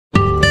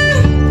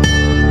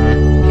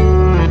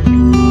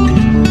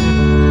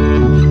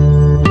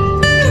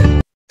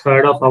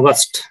3rd of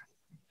August.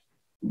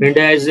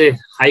 India is a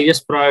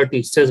highest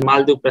priority, says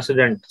Maldives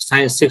President.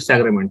 Signs 6th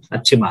agreement.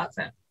 अच्छी बात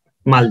है.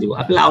 मालदीव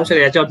आपल्याला आवश्यक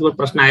आहे. याच्यावर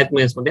प्रश्न आहेत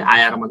मेन्स मध्ये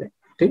IR मध्ये.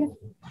 ठीक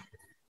आहे.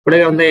 पुढे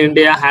काय म्हणते,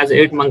 India has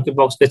 8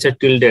 monkeypox cases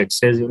till date,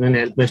 says Union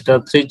Health Minister.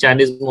 3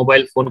 Chinese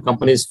mobile phone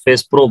companies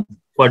face probe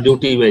for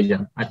duty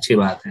evasion. अच्छी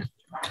बात है.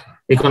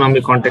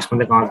 इकॉनॉमिक कॉन्टेक्स्ट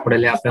मध्ये काम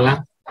पडेल आपल्याला.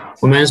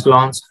 Women's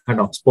lawns head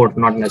of sport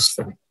not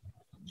necessary.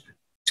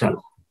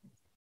 चलो.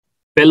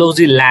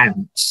 Pelosi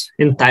lands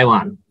in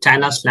Taiwan.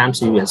 China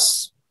slams US.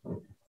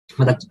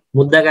 आता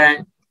मुद्दा काय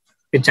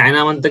की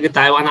चायना म्हणतं की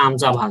तायवान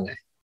आमचा भाग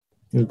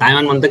आहे.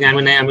 तायवान म्हणतं की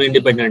आम्ही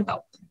इंडिपेंडेंट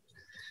आहोत.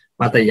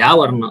 आता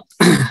यावरनं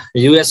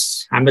US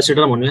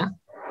अँबॅसिडर म्हणूया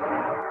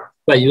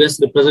किंवा US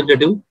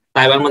रिप्रेझेंटेटिव्ह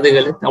तायवान मध्ये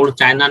गेले, त्यामुळे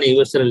चायना आणि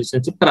US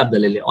रिलेशनशिप खराब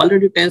झालेली आहे.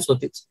 ऑलरेडी टेन्स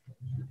होतीच.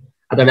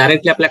 आता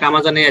डायरेक्टली आपल्या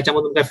कामाचा नाही,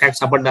 याच्यामधून काही फॅक्ट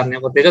सापडणार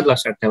नाही, पण तेच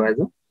लक्षात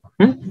ठेवायचं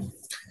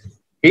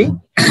की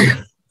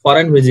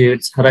foreign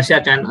visits, Russia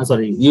China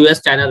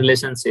US China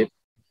relationship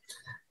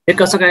हे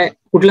कसं काय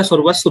कुठल्या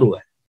स्वरूपात सुरू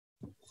आहे.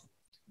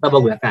 आता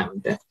बघूया काय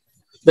म्हणते.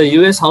 The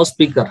US House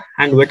Speaker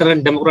and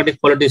veteran Democratic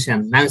politician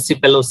Nancy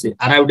Pelosi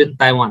arrived in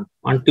Taiwan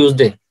on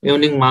Tuesday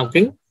evening,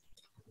 marking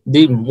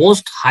the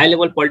most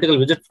high-level political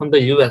visit from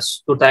the US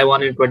to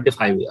Taiwan in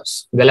 25 years.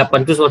 गेल्या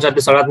 25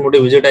 वर्षाची सगळ्यात मोठी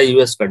विजिट आहे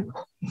US कडनं.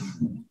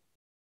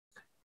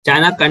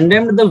 China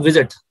condemned the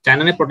visit.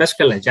 चायनाने prostate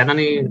केलाय,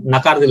 चायनाने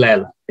नकार दिला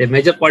याला. A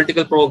major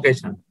political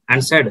provocation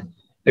and said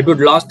it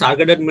would launch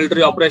targeted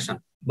military operation.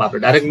 बापरे,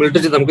 डायरेक्ट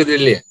मिलिटरीची धमकी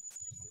दिलेली आहे.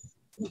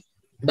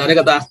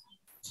 डायरेक्ट आता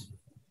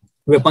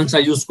वेपन्सचा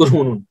यूज करू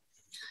म्हणून.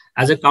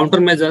 As a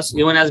countermeasures,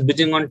 even as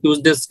Beijing on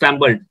Tuesday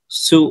scrambled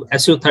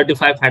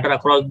Su-35 fighter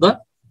across the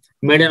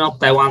median of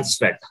Taiwan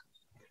Strait.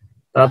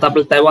 तर आता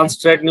आपलं तैवान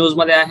स्ट्रेट न्यूज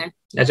मध्ये आहे.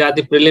 याच्या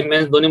आधी प्रिलिम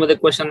मेन्स दोन्ही मध्ये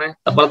क्वेश्चन आहे,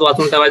 तर परत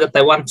वाचून ठेवायचं.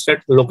 तैवान स्ट्रेट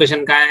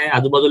लोकेशन काय आहे,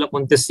 आजूबाजूला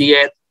कोणते सी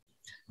आहेत,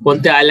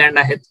 कोणते आयलँड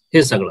आहेत,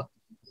 हे सगळं.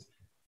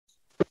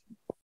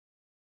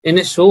 In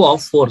a show of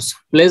force,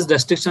 placed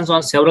restrictions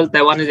on several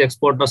Taiwanese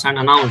exporters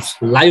and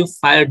announced live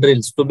fire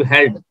drills to be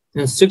held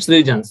in 6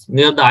 regions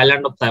near the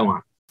island of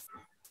Taiwan.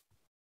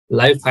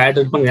 Live fire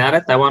drill पण घेणार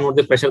आहे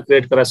तैवानमध्ये pressure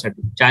create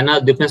करायसाठी.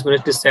 China's defense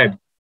ministry said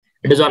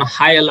it is on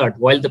high alert,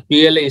 while the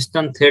PLA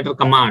Eastern Theater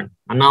Command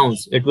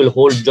announced it will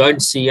hold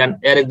joint sea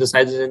and air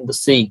exercises in the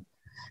sea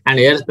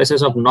and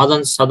airspaces of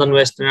northern, southern,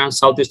 western and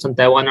southeastern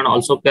Taiwan, and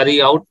also carry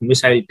out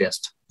missile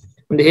tests.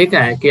 म्हणजे हे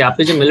काय की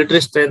आपली जी military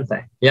strength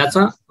आहे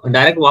याचा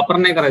direct वापर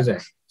नाही करायचा आहे,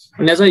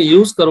 पण याचा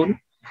यूज करून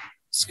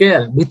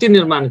स्केअर भीती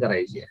निर्माण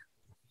करायची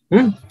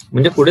आहे.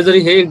 म्हणजे कुठेतरी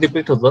हे एक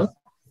डिपिक्ट होतं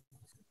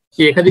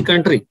की एखादी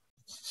कंट्री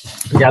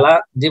ज्याला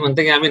जी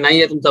म्हणते की आम्ही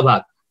नाहीये तुमचा भाग,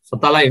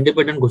 स्वतःला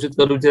इंडिपेंडेंट घोषित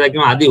करू इच्छिता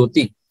किंवा आधी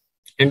होती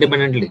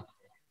इंडिपेंडेंटली,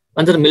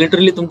 पण जर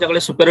मिलिटरीली तुमच्याकडे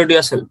सुपेरियरिटी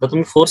असेल तर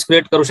तुम्ही फोर्स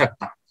क्रिएट करू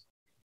शकता.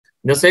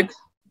 जसं एक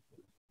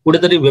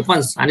कुठेतरी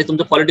वेपन्स आणि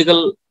तुमचं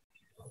पॉलिटिकल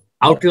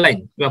आउटलाईन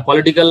किंवा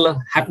पॉलिटिकल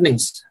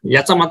हॅपनिंग्स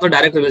याचा मात्र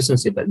डायरेक्ट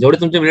रिलेशनशिप आहे. जेवढी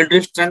तुमची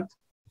मिलिटरी स्ट्रेंथ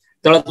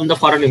तेवढा तुमचा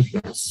foreign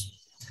influence.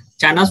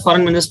 चायना's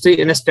foreign ministry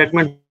in a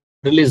statement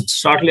released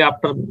shortly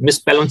after Miss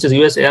Pelosi's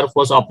US Air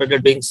Force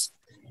operated wings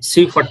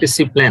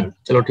C-40C plane.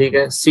 चलो ठीक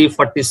है,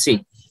 C-40C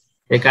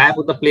हे काय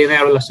पुढचं प्लेन आहे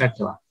एवढं लक्षात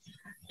ठेवा.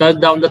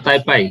 Touched down the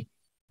Taipei,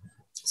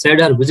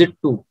 said her visit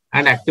to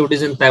and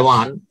activities in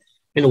Taiwan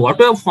in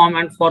whatever form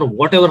and for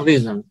whatever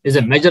reason is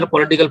a major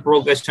political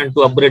provocation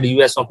to upgrade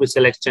US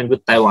official exchange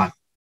with Taiwan.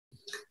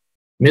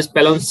 Miss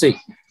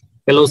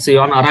Pelosi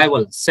on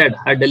arrival said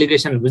her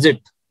delegation visit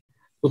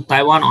to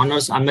Taiwan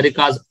honors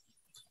America's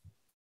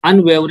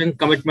unwavering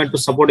commitment to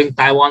supporting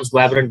Taiwan's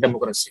vibrant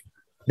democracy.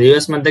 The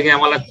US म्हणते की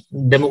आम्हाला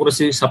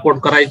democracy support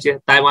करायची आहे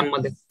Taiwan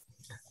मध्ये.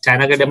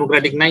 China काही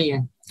democratic नाही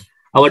आहे.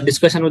 Our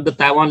discussion with the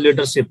Taiwan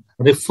leadership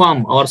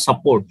reaffirm our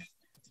support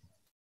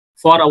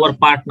for our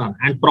partner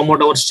and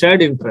promote our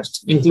shared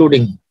interests,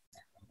 including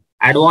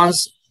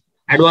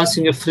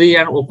advancing a free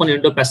and open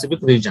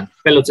Indo-Pacific region.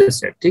 Pelosi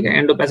said, ठीक है,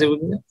 Indo-Pacific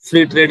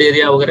free trade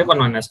area वगैरह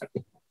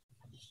बनवाण्यासाठी.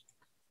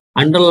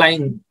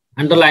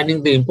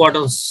 Underlining the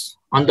importance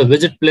on the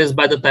visit placed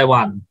by the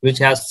Taiwan, which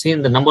has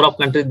seen the number of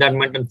countries that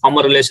maintain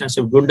former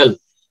relationship dwindle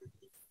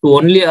to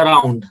only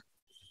around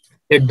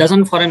a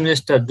dozen. Foreign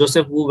Minister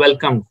Joseph Wu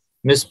welcomed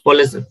Miss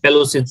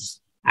Pelosi's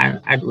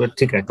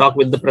and talk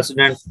with the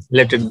president.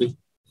 Let it be.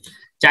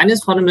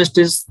 Chinese Foreign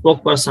Ministry's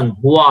spokesperson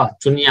Hua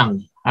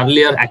Chunyang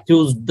earlier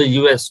accused the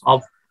US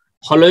of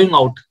hollowing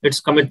out its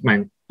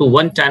commitment to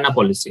one China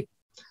policy.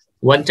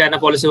 One China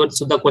policy वर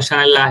सुद्धा question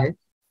आलेला आहे.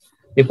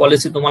 ही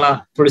policy तुम्हाला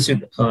थोडीशी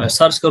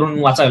search करून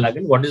वाचावी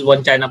लागेल. What is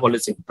one China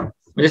policy?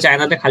 म्हणजे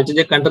चायनाच्या खालचे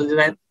जे कंट्रीज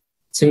आहेत,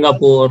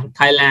 सिंगापूर,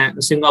 थायलंड,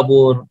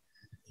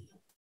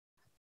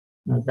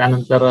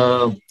 त्यानंतर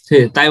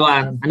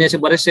तायवान आणि असे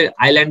बरेचसे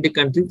आयलँडिक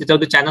कंट्री,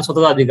 त्याच्यावरती चायना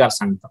स्वतःचा अधिकार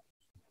सांगतात.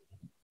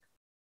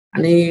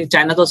 आणि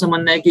चायनाचं असं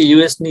म्हणणं आहे की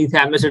युएसने इथे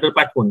अँबॅसिडर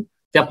पाठवून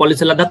त्या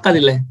पॉलिसीला धक्का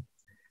दिलाय.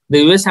 The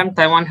US and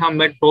Taiwan have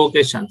made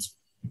provocations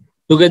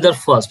together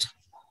first,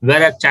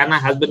 whereas China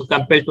has been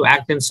compelled to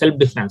act in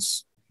self-defense.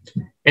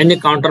 Any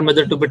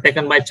countermeasure to be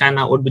taken by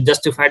China would be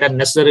justified and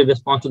necessary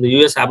response to the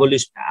US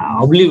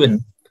oblivion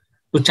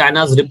to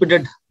China's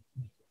repeated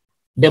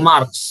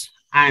demarques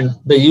and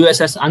the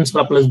US has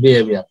unscrupulous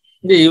behavior.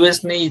 म्हणजे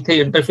युएसने इथे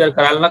interfere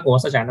करायला नको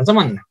असं चायनाचं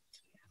म्हणणं आहे.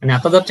 आणि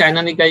आता जर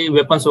चायनाने काही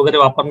वेपन्स वगैरे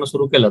वापरणं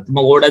सुरू केलं तर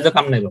मग ओरडायचं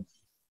काम नाही बघ.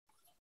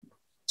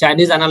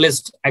 Chinese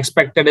analysts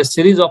expected a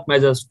series of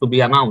measures to be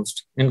announced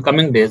in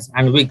coming days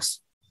and weeks,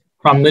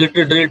 from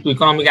military drill to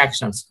economic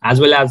actions,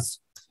 as well as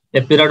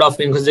a period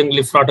of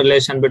increasingly fraught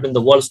relation between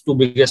the world's two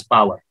biggest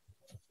power.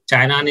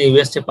 China आणि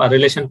US चे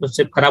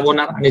relationship खराब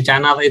होणार आणि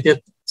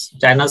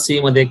China C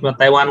मध्ये किंवा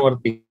Taiwan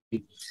वरती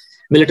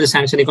military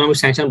sanction, economic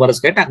sanction बरंच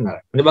काही टाकणार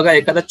आहे. म्हणजे बघा,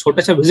 एखाद्या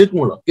छोट्याशा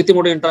व्हिजिटमुळे किती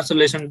मोठे इंटरनॅशनल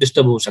रिलेशन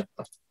डिस्टर्ब होऊ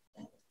शकतात.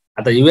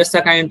 आता युएसचा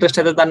काय इंटरेस्ट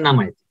आहे त्यांना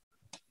माहिती.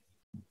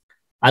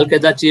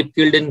 Al Qaeda chief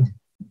killed in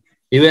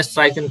US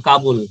strike in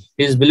Kabul.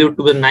 He is believed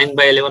to be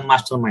 9/11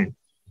 mastermind.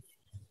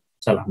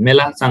 चला,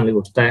 मेला चांगली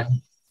गोष्ट आहे.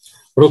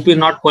 RuPay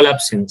not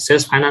collapsing,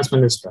 says finance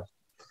minister.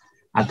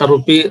 आता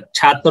रुपी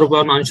 76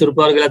 रुपयावर 80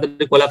 रुपयावर गेला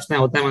तरी कोलॅप्स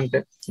नाही होत आहे म्हणते.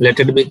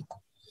 Let it be.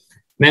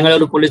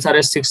 Mangalore police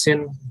arrest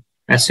 16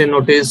 as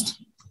noticed.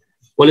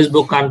 Police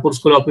book Kanpur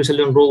school official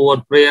in row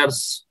over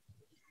prayers.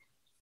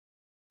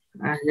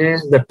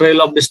 The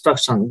trail of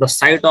destruction, the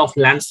site of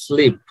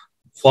landslip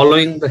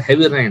following the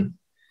heavy rain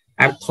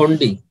at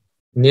Thondi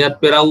near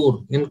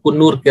Peraur in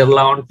Kunnur,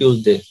 Kerala on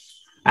Tuesday.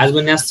 As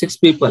many as 6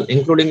 people,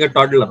 including a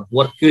toddler,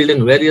 were killed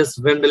in various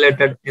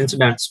rain-related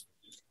incidents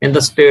in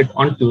the state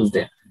on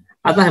Tuesday.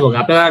 आता हे बघा,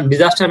 आपल्याला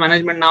disaster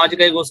management नावाची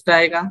काही गोष्ट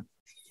आहे का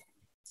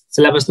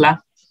सिलेबसला?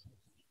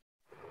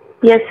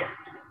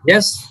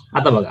 Yes.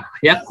 आता बघा,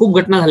 या खूप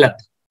घटना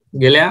झाल्यात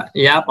गेल्या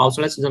या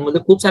पावसाळ्या सीझन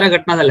मध्ये. खूप साऱ्या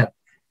घटना झाल्यात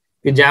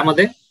की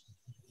ज्यामध्ये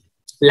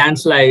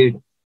लँडस्लाइड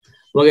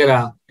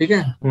वगैरे, ठीक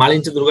आहे.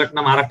 माळींची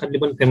दुर्घटना महाराष्ट्रातली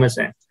पण फेमस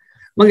आहे.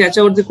 मग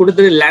याच्यावरती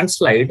कुठेतरी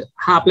लँडस्लाइड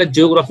हा आपल्या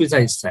जिओग्राफीचा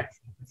हिस्सा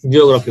आहे,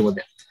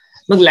 जिओग्राफीमध्ये.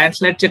 मग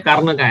लँडस्लाइडचे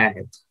कारण काय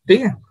आहेत?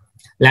 ठीक आहे.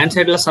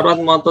 लँडस्लाइडला सर्वात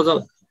महत्वाचं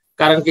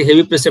कारण की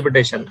हेवी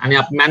प्रेसिपिटेशन आणि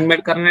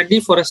मॅनमेड कारण आहे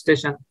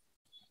डिफॉरेस्टेशन.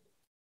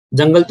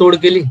 जंगल तोड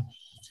केली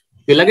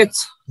की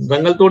लगेच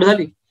जंगल तोड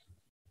झाली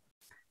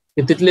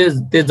की तिथले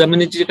ते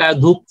जमिनीची काय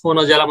धूप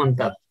होणं ज्याला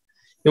म्हणतात,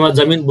 किंवा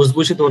जमीन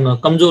भुसभुशीत होणं,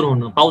 कमजोर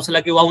होणं, पाऊस आला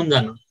की वाहून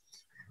जाणं.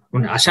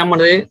 म्हणजे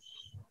अशामध्ये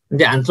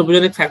म्हणजे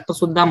अँथ्रोपोजेनिक फॅक्टर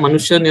सुद्धा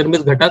मनुष्य निर्मित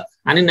घटक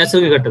आणि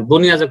नैसर्गिक घटक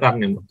दोन्ही याचं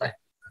कारणीभूत आहे.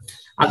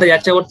 आता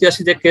याच्यावरती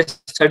अशी जे केस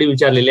स्टडी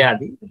विचारलेली आहे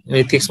आधी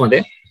एथिक्स मध्ये,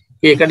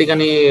 की एका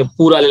ठिकाणी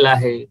पूर आलेला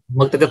आहे,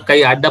 मग त्याच्यात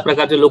काही 8-10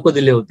 प्रकारचे लोक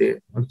दिले होते,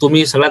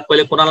 तुम्ही सगळ्यात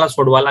पहिले कोणाला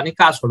सोडवाल आणि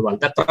का सोडवाल,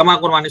 त्या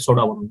क्रमाक्रमाने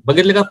सोडवा म्हणून.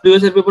 बघितले का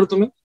प्रिव्हियस इयर पेपर?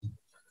 तुम्ही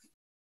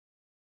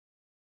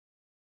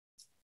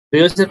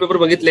प्रिव्हियस इयर पेपर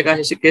बघितले का?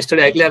 अशी केस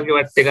स्टडी ऐकल्यासारखी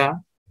वाटते का?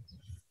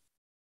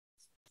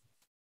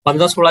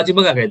 15-16ची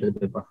बघा काहीतरी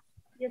पेपर.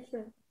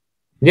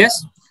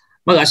 येस.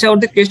 मग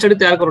अशावरती केस स्टडी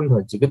तयार करून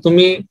ठेवायची की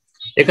तुम्ही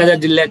एखाद्या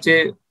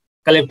जिल्ह्याचे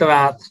कलेक्टर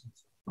आहात,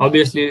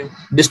 obviously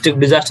district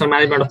disaster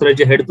management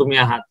ऑथॉरिटीचे head तुम्ही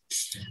आहात.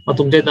 मग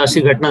तुमच्या इथं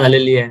अशी घटना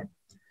झालेली आहे,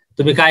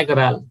 तुम्ही काय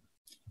कराल,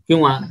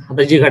 किंवा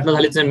आता जी घटना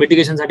झाली त्या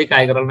मिटिगेशनसाठी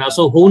काय कराल,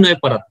 असं होऊ नये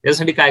परत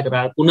यासाठी काय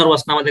कराल,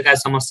 पुनर्वसनामध्ये काय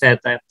समस्या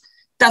येत आहेत,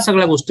 त्या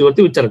सगळ्या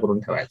गोष्टीवरती विचार करून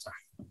ठेवायचा.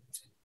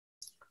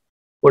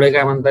 पुढे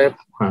काय म्हणतायत?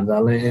 हा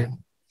झालंय.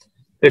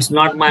 It's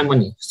not my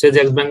money, says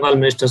x Bengal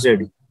minister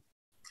सेडी.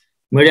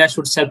 Media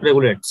should self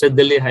regulate, says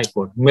Delhi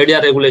high court. Media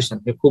regulation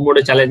हे खूप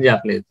मोठे चॅलेंज आहे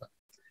आपल्या इथं.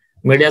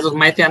 मीडियाचं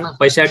माहिती आहे ना,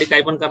 पैशासाठी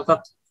काही पण करतात.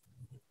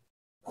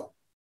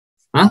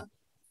 हा,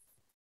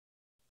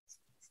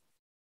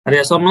 अरे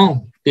असं नो,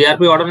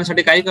 टीआरपी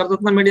वाढवण्यासाठी काही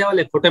करतात ना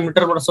मीडियावाले. खोट्या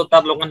मीटर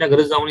बसवतात, लोकांच्या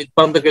घरी जाऊन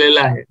इथपर्यंत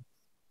केलेलं आहे.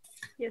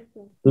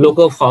 लोक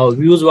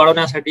व्ह्यूज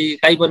वाढवण्यासाठी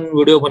काही पण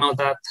व्हिडिओ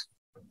बनवतात.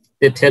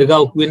 ते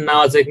थेरगाव क्वीन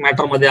नावाचं एक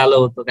मॅटर मध्ये आलं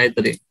होतं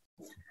काहीतरी.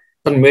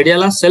 तर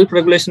मीडियाला सेल्फ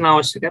रेग्युलेशन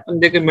आवश्यक आहे, पण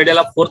ते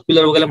मीडियाला 4th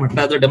पिलर वगैरे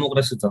म्हटलं जातं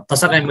डेमोक्रेसीचं,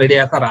 तसा काही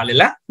मीडिया आता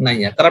राहिलेला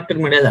नाहीये. करप्टेड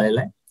मीडिया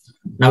झालेला आहे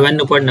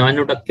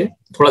 99.99%.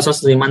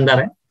 थोडासा इमानदार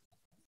आहे,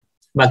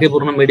 बाकी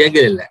पूर्ण मीडिया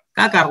गेलेला आहे.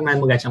 का कारण आहे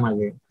मग याच्या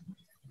मागे?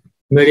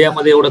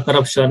 मीडियामध्ये एवढं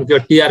करप्शन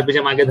किंवा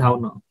टीआरपीच्या मागे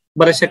धावणं,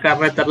 बरेचसे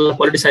कारण आहेत. त्याला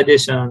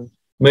पॉलिटिसायझेशन,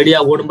 media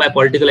owned by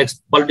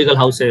political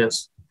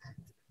houses.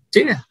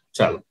 ठीक आहे,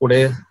 चलो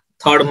पुढे.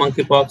 Third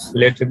monkey pox,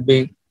 let it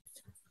be.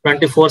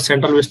 24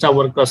 central vista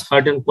workers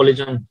hurt in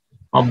collision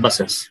of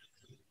buses.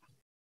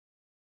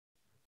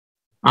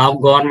 Our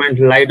government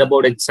lied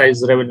about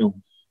excise revenue.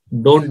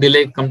 Don't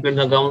delay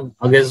complaints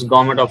against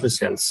government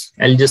officials.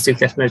 LG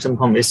 6 explanation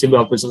from ACB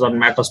officers on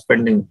matters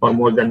pending for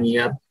more than a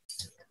year.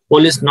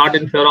 Police not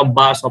in favor of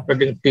bars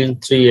operating till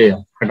 3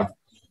 AM.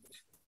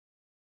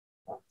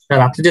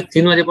 रात्रीचे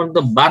 3 वाजेपर्यंत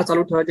बार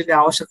चालू ठेवायची काही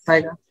आवश्यकता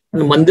आहे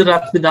का? मंदिर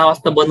रात्री 10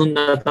 वाजता बंद होऊन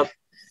जातात,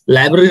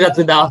 लायब्ररी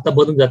रात्री 10 वाजता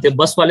बंद होऊन जाते,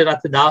 बसवाले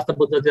रात्री 10 वाजता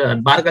बंद होते,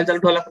 बार काय चालू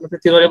ठेवायला लागतं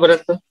 3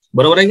 वाजेपर्यंत?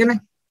 बरोबर आहे की नाही?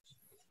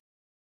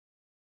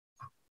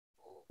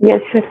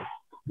 Yes sir.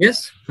 येस.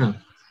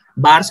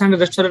 बार्स आणि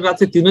रेस्टॉरंट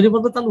रात्री 3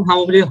 वाजेपर्यंत चालू. हा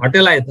म्हणजे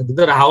हॉटेल आहे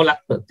तिथं राहावं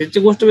लागतं, त्याची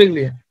गोष्ट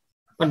वेगळी आहे.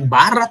 पण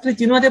बार रात्री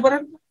 3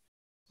 वाजेपर्यंत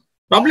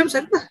प्रॉब्लेम्स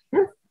आहेत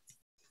ना.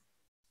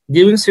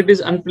 Giving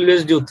cities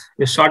अनप्रिव्हिलेज्ड youth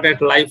A shot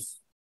at life.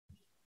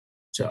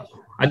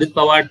 Ajit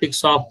Pawar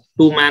ticks of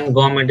 2-man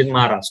government in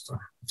Maharashtra.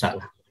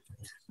 चला,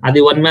 आधी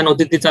 1 मॅन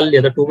होती ती चालली,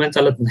 आता 2 मॅन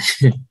चालत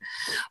नाही.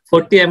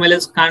 40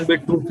 MLAs can't be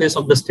true face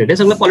of the state. हे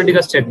सगळं पॉलिटिकल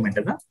स्टेटमेंट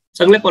आहे ना,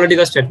 सगळे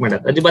पॉलिटिकल स्टेटमेंट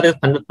आहेत, अजिबात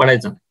फंदात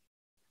पडायचं नाही.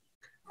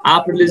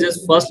 आप releases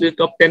first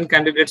list of 10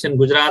 candidates in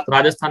Gujarat.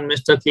 Rajasthan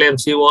minister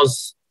claims he was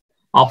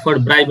offered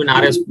bribe in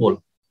RS poll.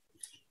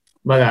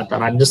 बघा आता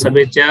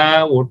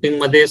राज्यसभेच्या वोटिंग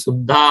मध्ये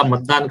सुद्धा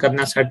मतदान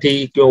करण्यासाठी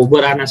किंवा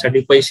उभं राहण्यासाठी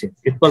पैसे,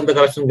 इथपर्यंत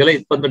करप्शन गेलं,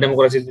 इथपर्यंत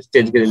डेमोक्रेसी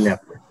स्टेज गेलेली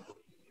आहे.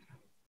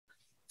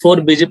 4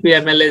 BJP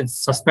MLAs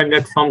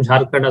suspended from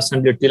Jharkhand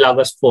assembly till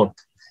August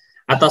 4th.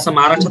 आता असं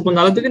महाराष्ट्रात पण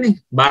झालं होतं की नाही,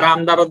 12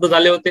 आमदार रद्द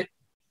झाले होते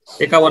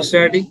एका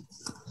वर्षासाठी.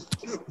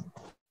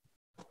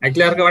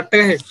 ऐकल्यासारखं वाटतं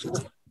का हे?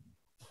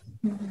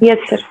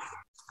 Yes sir.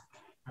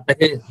 आता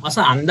हे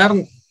असं आमदार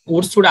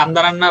उडसूड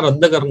आमदारांना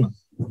रद्द करणं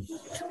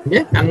म्हणजे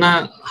त्यांना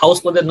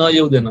हाऊसमध्ये न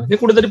येऊ देणं, हे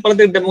कुठेतरी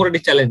परत एक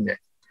डेमोक्रेटिक चॅलेंज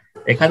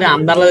आहे. एखाद्या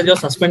आमदाराला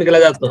जेव्हा सस्पेंड केलं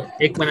जातं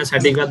 1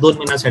 महिन्यासाठी किंवा 2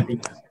 महिन्यासाठी,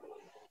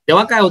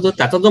 तेव्हा काय होतं,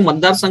 त्याचा जो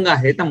मतदारसंघ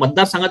आहे त्या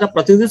मतदारसंघाचा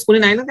प्रतिनिधीच कोणी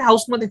नाही ना त्या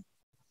हाऊसमध्ये.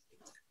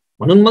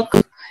 म्हणून मग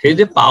हे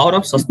जे पॉवर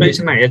ऑफ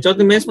सस्पेन्शन आहे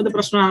याच्यावरती मेन्स मध्ये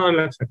प्रश्न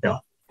लक्षात ठेवा.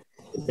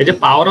 हे जे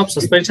पॉवर ऑफ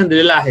सस्पेन्शन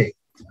दिलेलं आहे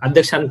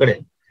अध्यक्षांकडे,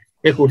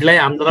 हे कुठल्याही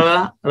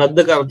आमदाराला रद्द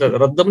करतात.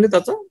 रद्द म्हणजे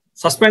त्याचं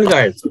सस्पेंड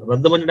करायचं,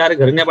 रद्द म्हणजे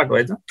डायरेक्ट घरी नाही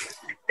पाठवायचं.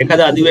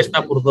 एखाद्या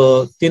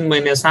अधिवेशनापुरतं 3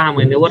 महिने, 6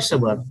 महिने,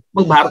 वर्षभर.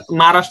 मग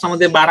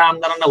महाराष्ट्रामध्ये 12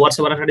 आमदारांना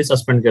वर्षभरासाठी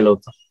सस्पेंड केलं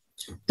होतं.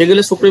 ते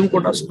गेले सुप्रीम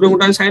कोर्टात. सुप्रीम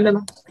कोर्टाने सांगितलं ना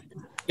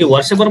की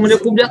वर्षभर म्हणजे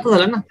खूप जास्त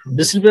झालं ना.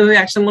 डिसिप्लिनरी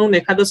ऍक्शन म्हणून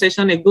एखादं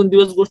सेशन 1-2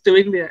 दिवस गोष्ट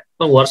वेगळी आहे,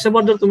 पण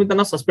वर्षभर जर तुम्ही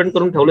त्यांना सस्पेंड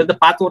करून ठेवले तर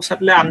 5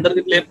 वर्षातल्या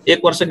आमदारकीतले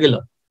 1 वर्ष गेलं.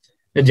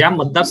 ज्या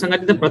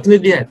मतदारसंघाचे ते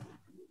प्रतिनिधी आहेत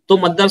तो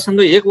मतदारसंघ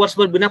 1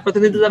 वर्षभर बिना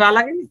प्रतिनिधी जर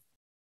आला की नाही,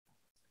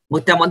 मग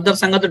त्या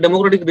मतदारसंघाचं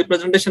डेमोक्रेटिक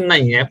रिप्रेझेंटेशन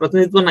नाहीये,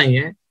 प्रतिनिधित्व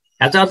नाहीये,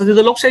 याचा अर्थ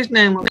तिथं लोकशाहीच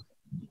नाही मग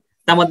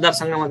त्या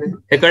मतदारसंघामध्ये.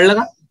 हे कळलं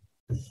का?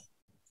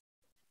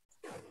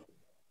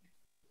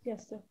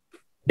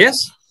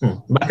 येस.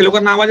 बाकी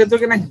लोकांना आवाज येतो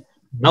की नाही?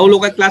 9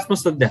 लोक आहेत क्लास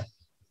मध्ये सध्या.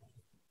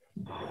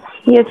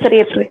 येस सर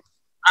येतोय.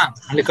 हा,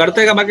 आणि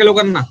कळतंय का बाकी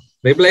लोकांना?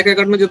 रिप्लाय काय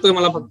कडनं येतोय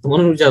मला फक्त,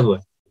 म्हणून विचारतोय.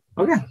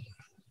 ओके.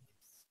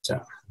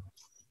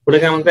 पुढे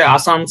काय म्हणतोय,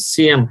 Assam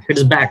CM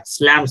hits back,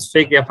 slams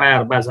fake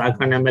FIR bye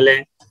Jharkhand MLA.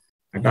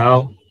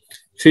 हटाव.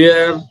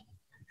 Fear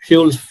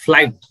fuels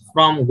flight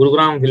from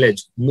Gurugram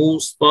village.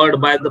 Move spurred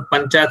by the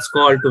panchayat's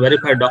call to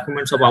verify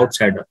documents of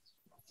outsider.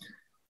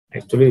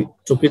 Actually,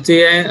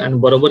 चुकीची आहे आणि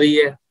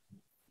बरोबरही आहे.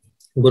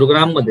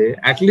 गुरुग्राम मध्ये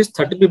at least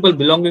 30 people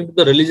belonging to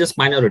the religious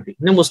minority,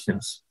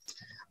 Muslims,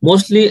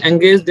 mostly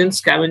engaged in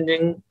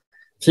scavenging,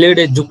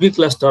 fled a Juggi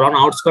cluster on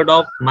outskirts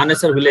of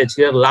Manesar village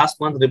here last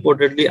month,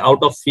 reportedly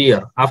out of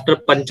fear after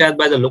panchayat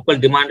by the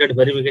local demanded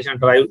verification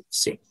drive.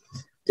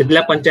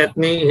 तिथल्या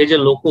पंचायतने हे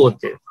जे लोक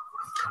होते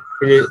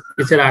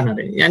इथे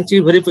राहणारे यांची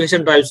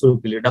verification drive सुरू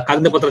केली,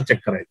 कागदपत्र चेक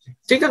करायचे.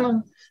 ठीक आहे ना.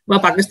 मग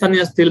पाकिस्तानी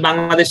असतील,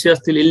 बांगलादेशी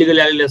असतील, इलिगली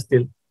आलेले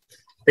असतील,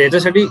 तर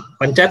याच्यासाठी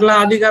पंचायतला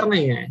अधिकार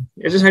नाही आहे.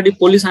 याच्यासाठी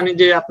पोलीस आणि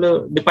जे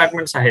आपलं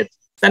डिपार्टमेंट्स आहेत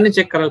त्यांनी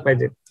चेक करायला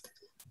पाहिजे.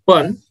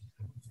 पण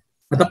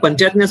आता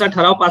पंचायतने असा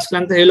ठराव पास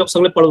केल्यानंतर हे लोक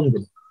सगळे पळून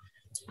गेले.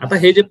 आता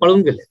हे जे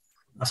पळून गेले,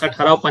 असा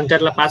ठराव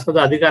पंचायतला पास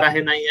करायचा अधिकार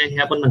आहे नाही आहे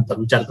हे आपण नंतर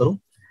विचार करू.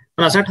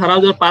 पण असा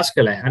ठराव जर पास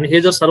केलाय आणि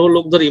हे जर सर्व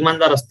लोक जर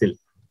इमानदार असतील,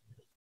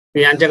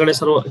 यांच्याकडे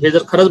सर्व हे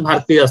जर खरंच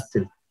भारतीय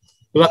असतील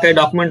किंवा काही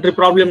डॉक्युमेंटरी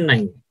प्रॉब्लेम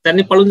नाही,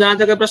 त्यांनी पळून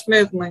जाण्याचा काही प्रश्न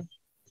येत नाही.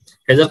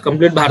 हे जर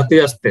कम्प्लीट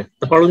भारतीय असते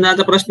तर पळून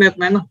जाण्याचा प्रश्न येत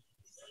नाही ना.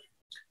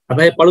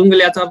 आता हे पळून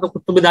गेले याचा अर्थ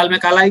कुत्तुबी दाल में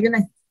काला आहे की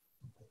नाही?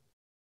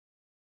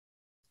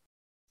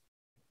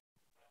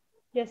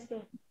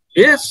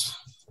 Yes.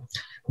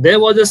 There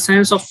was a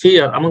sense of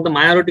fear among the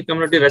minority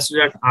community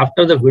resident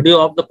after the video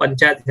of the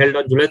panchayat held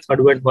on July 3rd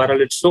went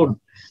viral. It showed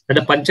that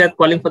the panchayat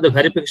calling for the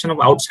verification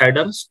of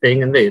outsiders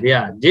staying in the area.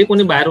 जे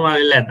कोणी बाहेरून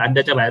आलेले आहेत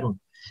राज्याच्या बाहेरून,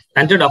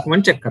 त्यांचे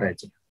document check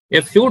करायचे.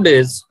 A few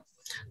days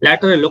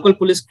later, a local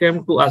police came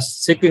to us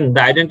seeking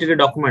the identity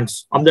documents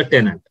of the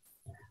tenant.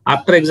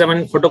 After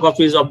examining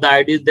photocopies of the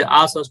IDs, they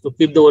asked us to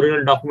keep the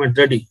original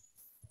document ready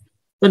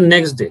the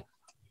next day.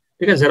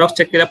 ठीक आहे, Xerox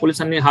check केल्या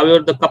पोलिसांनी.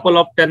 However, the couple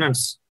of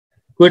tenants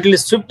quickly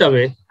slipped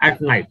away at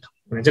night.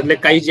 याच्यातले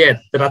काही जे आहेत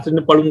ते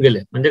रात्रीने पळून गेले.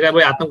 म्हणजे काय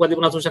भाई, आतंकवादी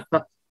पण असू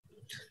शकतात,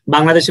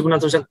 बांगलादेशी पण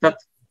असू शकतात,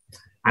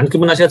 आणखी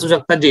पण असे असू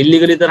शकतात जे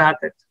इलिगली तर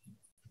राहत आहेत.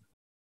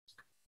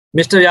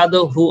 Mr.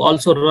 Yadav, who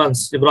also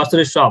runs a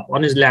grocery shop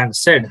on his land,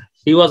 said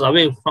he was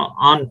away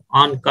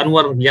on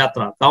Kanwar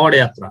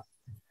Yatra,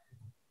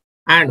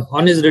 and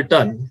on his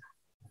return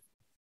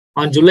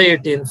on July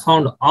 18,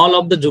 found all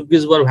of the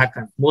Juggis were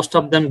vacant. Most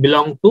of them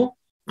belong to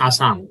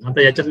Assam.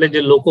 आता याच्यातले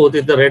जे लोक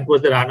होते ते rate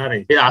वरती राहणारे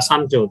हे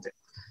आसामचे होते.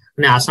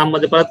 आणि आसाम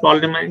मध्ये परत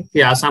प्रॉब्लेम आहे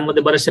की आसाम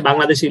मध्ये बरेचसे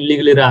बांगलादेशी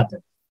इलिगली राहत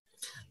आहेत.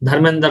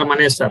 Dharmendra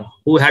Manesar,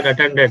 who had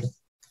attended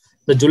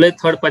the July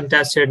 3rd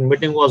panchayat, said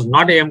meeting was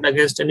not aimed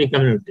against any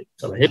community.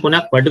 चला, हे कोणा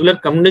पर्टिक्युलर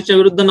कम्युनिटीच्या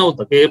विरुद्ध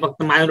नव्हतं की हे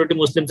फक्त मायनॉरिटी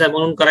मुस्लिम्स आहे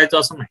म्हणून करायचं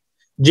असं नाही.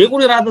 जे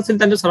कोणी राहत असेल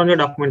त्यांचे सर्वांचे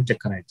डॉक्युमेंट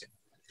चेक करायचे.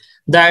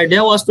 The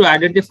idea was to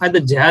identify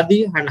the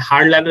jihadi and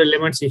hardliner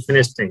elements if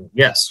anything.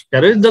 Yes,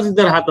 terrorist जर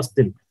तिथे राहत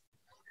असतील,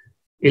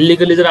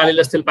 इलिगली जर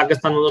आलेले असतील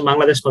पाकिस्तानमधून,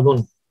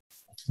 बांगलादेशमधून,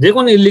 जे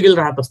कोणी इलिगल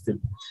राहत असतील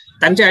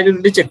त्यांची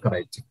आयडेंटिटी चेक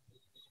करायची.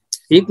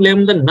 He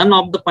claimed that none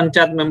of the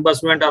panchayat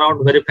members went around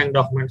verifying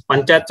documents.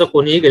 पंचायतचं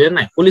कोणीही गेले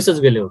नाही, पोलीसच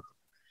गेले होते.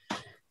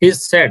 He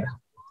said,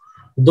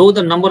 though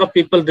the number of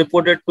people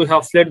reported to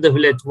have fled the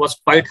village was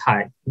quite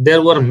high,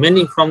 there were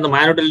many from the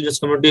minority religious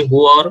community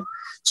who are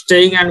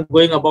staying and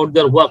going about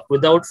their work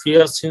without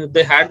fear since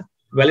they had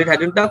valid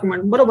hiding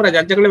document. बरोबर आहे,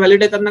 ज्यांच्याकडे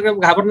valid आहे त्यांना काही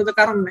घाबरण्याचं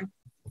कारण नाही.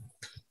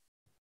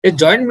 A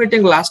joint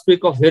meeting last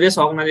week of various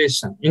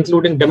organizations,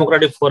 including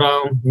Democratic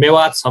Forum,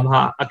 Mewat Sabha,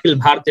 Akhil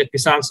Bharatiya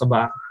Kisan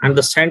Sabha, and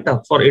the Center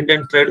for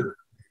Indian Trade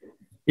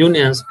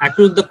Unions,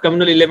 accused the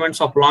communal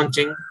elements of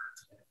launching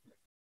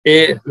a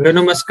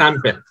venomous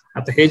campaign.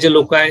 आता हे जे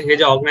लोक आहे, हे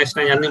जे organisation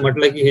आहे, यांनी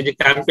म्हटलं की हे जे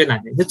कॅम्पेन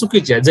आहे हे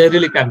चुकीचे आहे,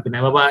 जहरीली कॅम्पेन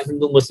आहे बाबा,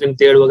 हिंदू मुस्लिम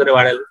तेढ वगैरे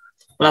वाढेल,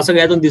 पण असं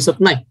यातून दिसत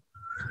नाही.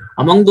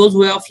 Among those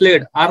who have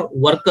fled are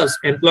workers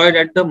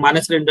employed at the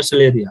Manesar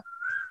industrial area.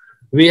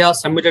 We have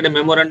submitted a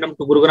memorandum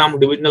to Gurugram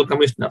Divisional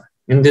Commissioner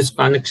in this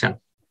connection.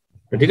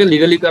 ठीक है,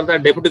 लीगली करता है.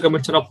 Deputy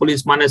Commissioner of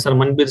Police Manesar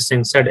Manbir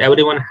Singh said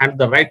everyone had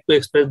the right to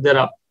express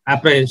their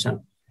apprehension.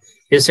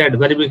 He said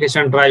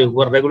verification drive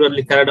were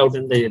regularly carried out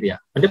in the area.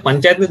 म्हणजे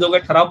पंचायतने जो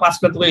काही ठराव pass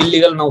केला तो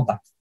इलिगल नव्हता,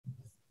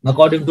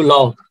 अकॉर्डिंग टू लॉ.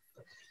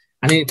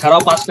 आणि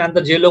ठराव pass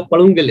केल्यानंतर जे लोक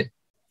पळून गेले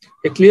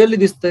ते क्लिअरली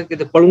दिसतं की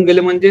ते पळून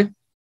गेले म्हणजे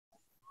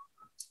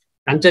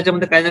त्यांच्या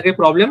याच्यामध्ये काही ना काही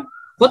प्रॉब्लेम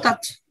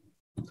होतात.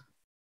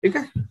 ठीक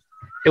आहे,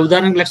 हे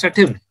उदाहरण लक्षात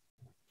ठेवले.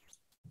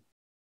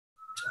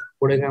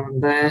 पुढे काय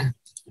म्हणताय,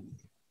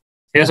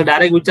 हे असं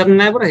डायरेक्ट विचारणं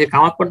नाही बरं, हे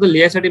कामात पडतं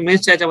लिहायसाठी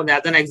मेन्सच्या याच्यामध्ये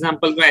ऍज अन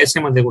एक्झाम्पल किंवा एसे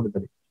मध्ये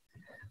कुठेतरी.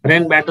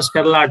 Rain batters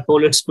Kerala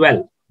toll it's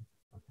 12.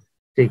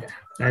 ठीक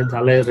आहे, काय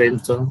झालंय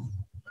रेनचं.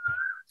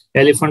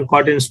 Elephant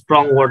caught in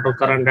strong water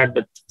current at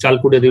the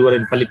Chalakudy river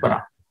in पलिपरा.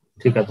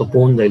 ठीक आहे, तो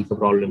पोहून जाईल, तो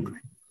प्रॉब्लेम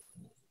नाही.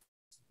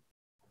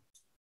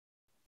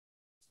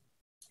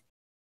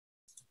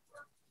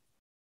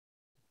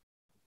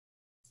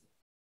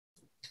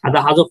 आता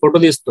हा जो फोटो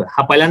दिसतोय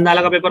हा पहिल्यांदा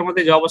आला का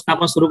पेपरमध्ये, जेव्हापासून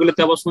आपण सुरू केलं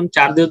तेव्हापासून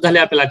 4 दिवस झाले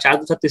आपल्याला. 4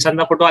 दिवसात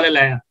तिसऱ्यांदा फोटो आलेला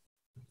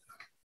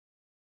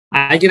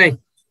आहे की नाही.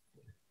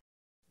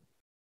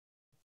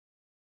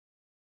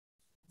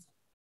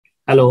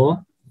 हॅलो,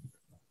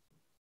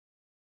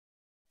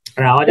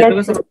 अरे आवाज येतो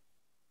का सर?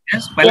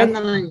 पहिल्यांदा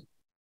नाही,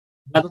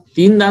 आता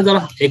 3दा जर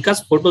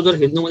एकाच फोटो जर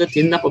हिंदू मध्ये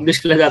 3दा पब्लिश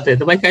केला जाते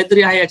तर भाई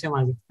काहीतरी आहे याच्या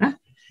मागे.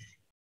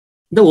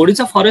 The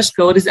Odisha forest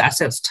cover is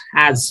assessed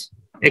as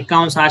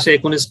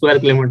 51,619 square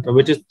kilometre,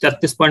 which is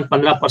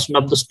 33.15%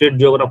 of the state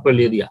geographical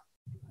area.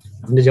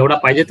 म्हणजे जेवढा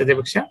पाहिजे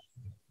त्याच्यापेक्षा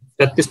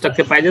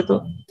 33% पाहिजे तो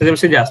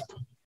त्याच्यापेक्षा जास्त.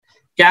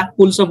 CAG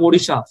pools of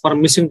Odisha for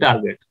missing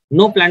target.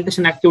 No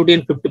plantation activity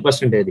in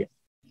 50% area.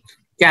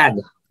 CAG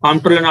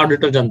comptroller and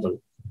auditor general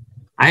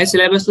आहे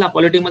सिलेबसला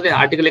पॉलिटीमध्ये,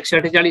 article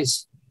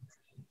 148.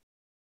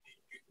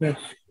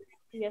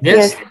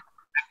 Yes,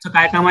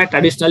 काय काम आहे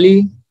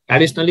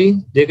ट्रॅडिशनली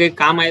जे काही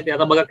काम आहे ते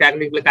आता बघा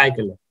कॅगने काय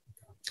केलं.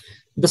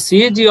 The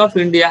CAG of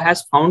India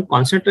has found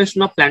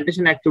concentration of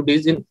plantation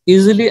activities in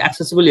easily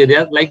accessible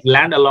areas like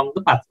land along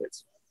the pathways,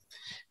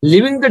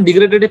 leaving the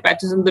degraded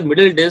patches in the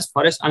middle days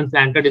forest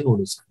unplanted in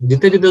Odisha.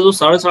 जिथे जिथे जो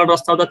सरळ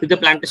रस्ता होता तिथे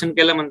plantation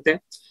केलं म्हणते.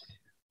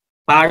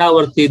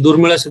 पहाडावरती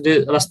दुर्मिळ असे जे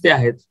रस्ते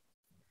आहेत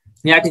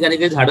या ठिकाणी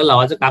काही झाडं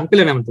लावायचं काम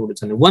केलं नाही म्हणते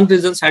ओडिशाने. One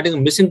reason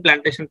sighting missing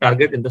plantation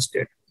target in the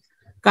state.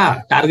 का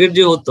टार्गेट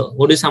जे होतं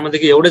ओडिशामध्ये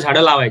की एवढे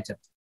झाडं लावायच्यात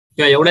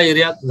किंवा एवढ्या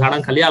एरियात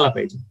झाडांखाली आला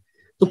पाहिजे,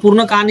 तो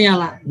पूर्ण का नाही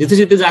आला. जिथे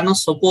जिथे जाणं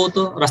सोपं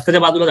होतं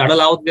रस्त्याच्या बाजूला झाडं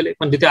लावत गेले,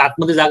 पण तिथे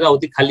आतमध्ये जागा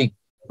होती खाली,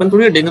 पण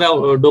थोडी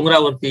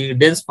डोंगरावरती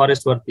डेन्स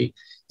फॉरेस्ट वरती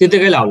तिथे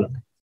काही लावलं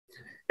नाही.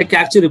 हे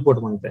कॅगची रिपोर्ट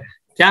म्हणते.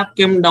 CAG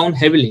came down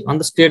heavily on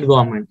the state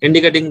government,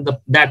 indicating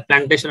that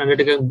plantation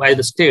undertaken by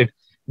the state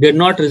did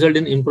not result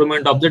in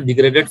improvement of the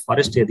degraded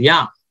forest area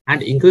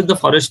and increase the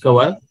forest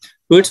cover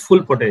to its full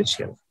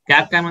potential.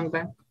 CAG काय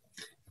म्हणताय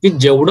की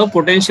जेवढं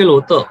potential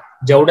होतं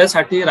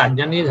जेवढ्यासाठी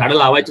राज्यांनी झाडं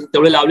लावायची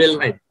तेवढे लावलेलं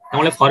नाहीत,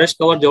 त्यामुळे फॉरेस्ट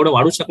कव्हर जेवढं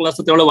वाढू शकलं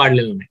असतं तेवढं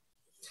वाढलेलं नाही.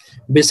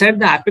 Besides,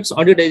 the Apex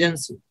Audit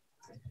Agency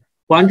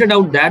pointed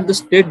out that the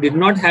state did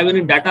not have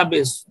any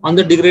database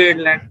on the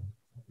degraded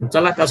land.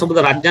 चला त्यासोबत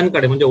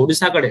राज्यांकडे म्हणजे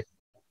ओडिशाकडे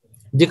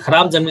जी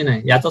खराब जमीन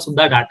आहे याचा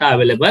सुद्धा डाटा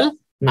अवेलेबल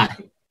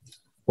नाही.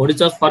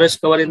 Odisha's forest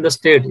cover in the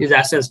state is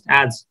assessed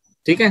as,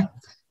 ठीक है,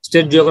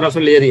 state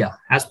geographical area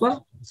as per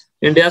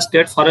India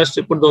State Forest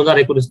Report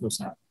 2019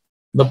 नुसार.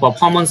 The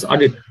performance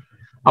audit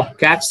of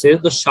CAG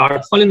says the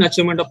shortfall in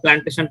achievement of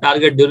plantation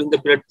target during the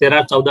period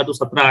 13-14 to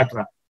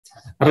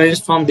 17-18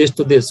 ranged from this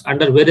to this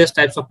under various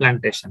types of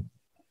plantation.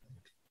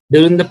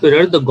 During the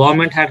period, the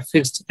government had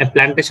fixed a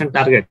plantation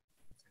target.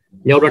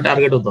 एवढं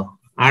target होतं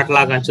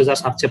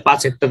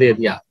 8,80,705 hectare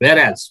area,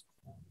 whereas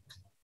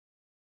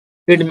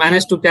it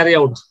managed to carry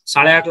out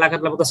 8.5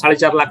 लाखातला फक्त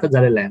 4.5 लाखच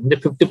झालेला आहे, म्हणजे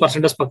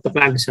 50% फक्त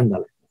plantation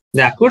झालं.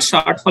 The acute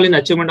shortfall in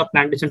achievement of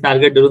plantation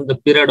target during the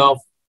period of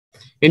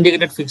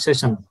indicated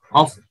fixation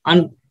of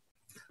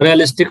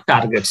unrealistic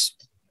targets.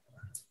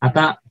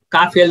 आता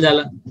का फेल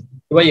झालं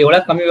किंवा एवढ्या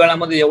कमी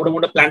वेळामध्ये एवढं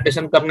मोठं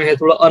प्लांटेशन करणं हे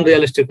थोडं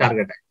अनरिअलिस्टिक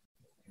टार्गेट आहे.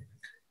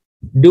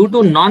 Due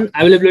to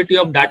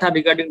non-availability of data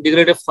regarding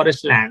degraded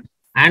forest land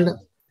and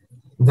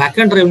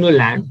vacant revenue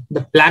land,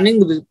 the planning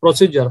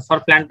procedure for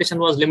plantation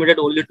was limited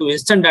only to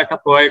instant data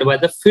provided by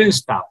the field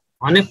staff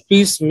on a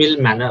piecemeal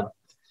manner,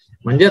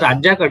 म्हणजे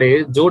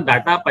राज्याकडे जो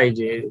data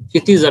पाहिजे,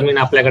 किती जमीन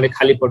आपल्याकडे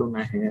खाली पडून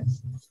आहे,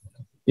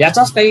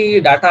 याचाच काही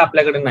डाटा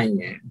आपल्याकडे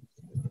नाहीये.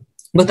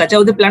 मग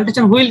त्याच्यामध्ये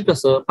प्लांटेशन होईल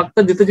कसं? फक्त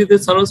जिथे जिथे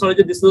सरळ सरळ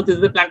जे दिसत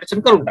तिथे प्लांटेशन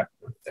करून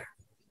टाकतात.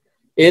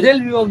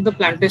 Aerial view of the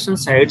plantation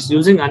sites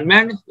using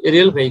unmanned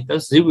aerial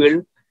vehicles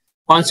रिव्हील्ड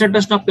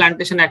concentration of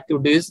plantation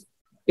activities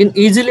in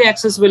easily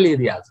accessible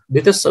areas.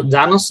 जिथे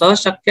जाणं सहज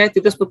शक्य आहे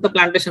तिथेच फक्त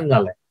प्लांटेशन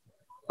झालंय,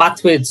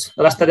 पाथवेज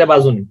रस्त्याच्या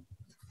बाजूने.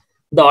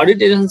 The audit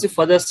agency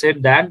further said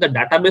that the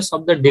database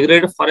of the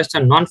degraded forest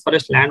and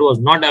non-forest land was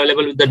not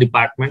available with the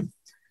department.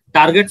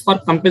 Target for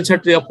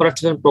compensatory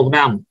afforestation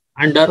program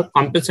under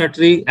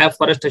compensatory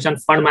afforestation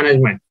fund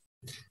management.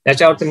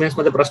 याच्यावरती men's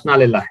मध्ये प्रश्न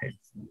आलेला आहे.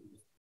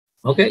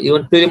 Okay,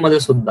 even prelim मध्ये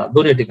सुद्धा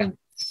दोन्ही ठिकाणी.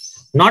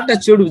 Not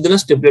अचिव्ड within a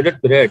stipulated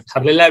period.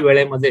 ठरलेल्या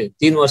वेळेमध्ये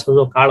 3 वर्ष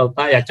जो काळ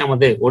होता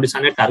याच्यामध्ये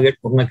ओडिशाने टार्गेट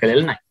पूर्ण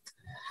केलेलं नाही.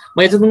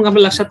 मग याच्यातून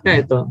आपल्या लक्षात काय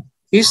येतं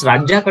की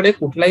राज्याकडे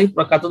कुठल्याही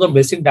प्रकारचा जो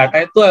बेसिक डाटा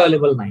आहे तो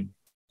अवेलेबल नाही.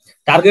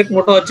 टार्गेट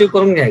मोठं अचीव्ह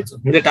करून घ्यायचं,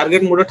 म्हणजे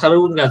टार्गेट मोठं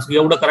ठरवून घ्यायचं,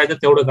 एवढं करायचं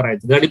तेवढं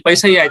करायचं, गाडी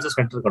पैसा यायचा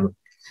सेंटरकडून,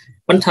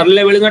 पण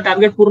ठरलेल्या वेळेला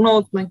टार्गेट पूर्ण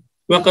होत नाही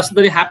किंवा कसं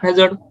तरी हॅप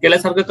हॅझर्ड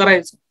केल्यासारखं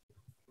करायचं.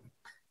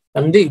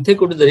 म्हणजे इथे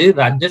कुठेतरी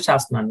राज्य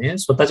शासनाने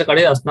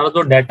स्वतःच्याकडे असणारा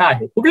जो डाटा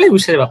आहे कुठल्याही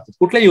विषयाच्या बाबतीत,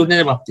 कुठल्याही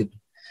योजनेच्या बाबतीत,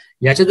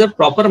 याची जर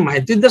प्रॉपर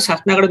माहिती जर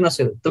शासनाकडे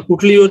नसेल तर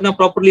कुठली योजना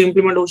प्रॉपरली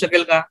इम्प्लिमेंट होऊ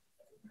शकेल का?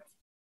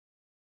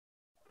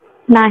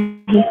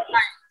 नाही.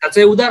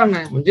 त्याचं उदाहरण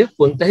आहे. म्हणजे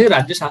कोणत्याही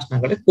राज्य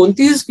शासनाकडे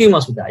कोणतीही स्कीम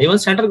असू द्या, इव्हन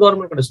सेंट्रल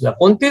गव्हर्नमेंटकडे सुद्धा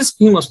कोणतीही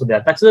स्कीम असू द्या,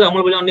 त्याची जर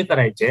अंमलबजावणी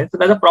करायची आहे तर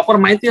त्याचा प्रॉपर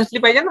माहिती असली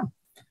पाहिजे ना.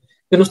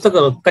 ते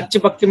नुसतं कच्ची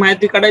पक्की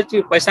माहिती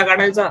काढायची, पैसा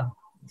काढायचा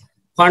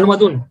फंड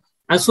मधून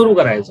आणि सुरू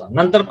करायचं,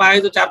 नंतर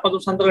पाहायचं 4-5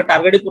 दिवसांतर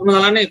टार्गेट पूर्ण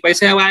झाला नाही,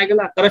 पैसा वाया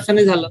गेला,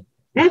 करप्शनही झालं.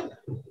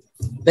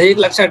 तर एक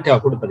लक्षात ठेवा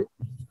कुठेतरी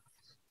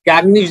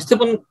कॅगनी जिथे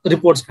पण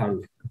रिपोर्ट्स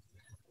काढले.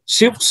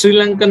 Shift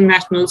Sri Lankan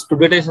nationals to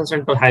detention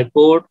centre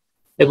high court.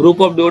 A group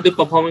of devotees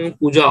performing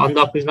puja on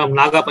the occasion of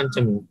Naga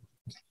Panchami,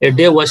 a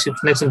day worship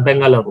snakes in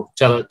Bengaluru.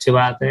 चलो अच्छी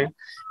बात है.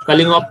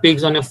 Culling of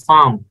pigs on a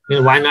farm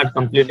in Wayanad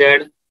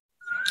completed.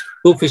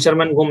 2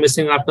 fishermen go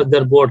missing after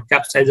their boat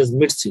capsizes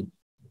mid-sea.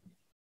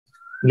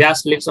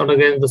 Gas leaks out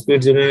against the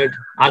speed unit.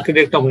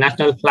 Architect of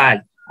national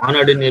flag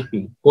honored in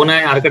AP. कोण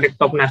आहे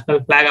architect of national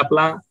flag?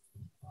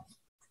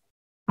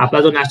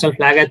 आपला जो national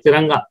flag आहे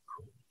तिरंगा,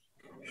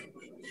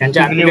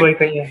 त्यांच्या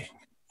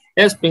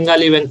yes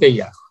Pingali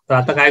Venkaiah. तर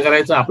आता काय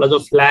करायचं, आपला जो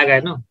फ्लॅग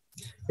आहे ना,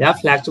 या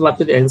फ्लॅगच्या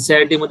बाबतीत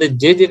एनसीईआरटी मध्ये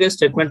जे जे काही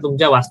स्टेटमेंट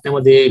तुमच्या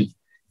वाचण्यामध्ये येईल,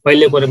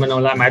 पहिले कोणी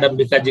बनवला, मॅडम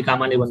भिकाजी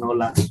कामाने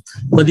बनवला,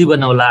 कधी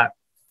बनवला,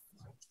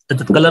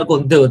 त्याच्यात कलर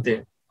कोणते होते,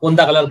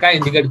 कोणता कलर काय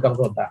इंडिकेट करत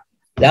होता,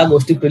 त्या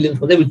गोष्टी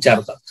प्रिलिम्स मध्ये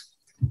विचारतात.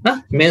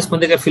 मेन्स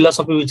मध्ये काही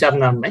फिलॉसॉफी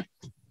विचारणार नाही.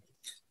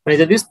 पण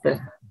इथे दिसतंय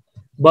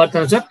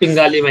बर्थ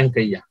पिंगाली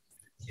वेंकय्या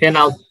हे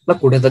नाव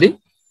कुठेतरी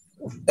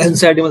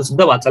एनसीईआरटी मध्ये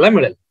सुद्धा वाचायला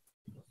मिळेल.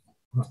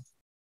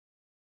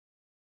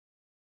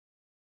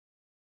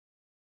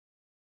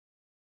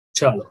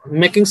 चलो,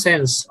 making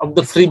sense of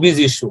the freebies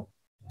issue.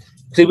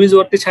 Freebies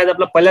वरती शायद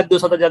आपला पहिल्याच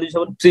दिवसात ज्या दिवशी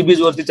आपण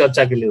फ्रीबीज वरती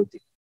चर्चा केली होती.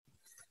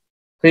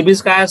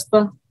 फ्रीबीज काय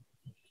असतं?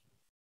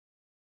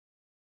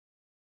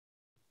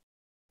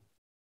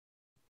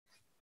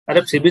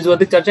 अरे फ्रीबीज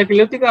वरती चर्चा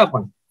केली होती का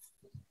आपण?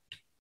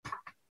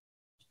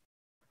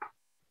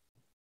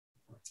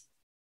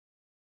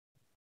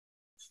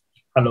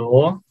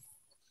 हॅलो,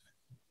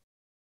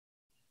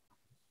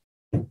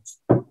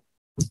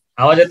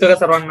 आवाज येतोय का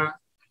सर्वांना?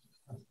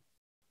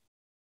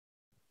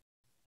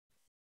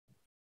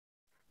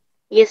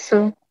 Yes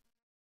sir.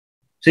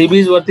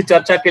 फ्रीबीज वरती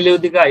चर्चा केली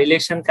होती का?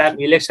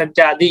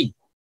 इलेक्शनच्या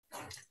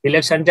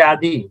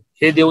आधी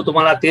हे देऊ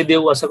तुम्हाला, ते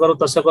देऊ, असं करू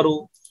तसं करू,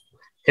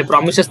 हे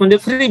प्रॉमिसेस म्हणजे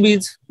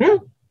फ्रीबीज.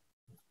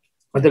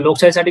 म्हणजे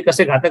लोकशाहीसाठी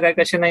कसे घातक आहे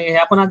कसे नाही हे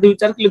आपण आधी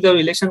विचार केली होती.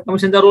 इलेक्शन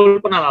कमिशनचा रोल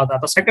पण आला होता.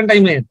 आता सेकंड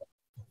टाइम आहे,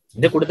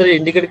 म्हणजे कुठेतरी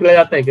इंडिकेट केलं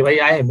जात आहे की भाई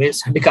आहे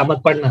मेन्ससाठी कामात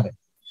पडणार आहे.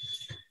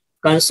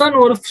 Concern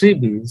over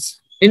freebies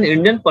in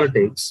Indian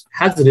politics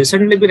has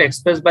recently been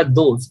expressed by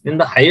those in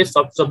the highest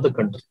office of the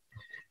country.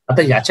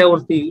 आता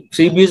याच्यावरती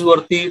फ्रीबीज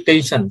वरती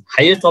टेन्शन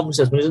हायेस्ट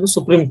ऑफिसर्स म्हणजे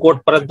सुप्रीम कोर्ट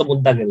पर्यंत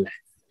मुद्दा गेला आहे.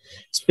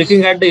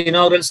 Speaking at the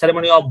inaugural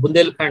ceremony of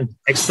Bundelkhand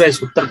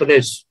express Uttar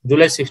Pradesh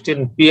July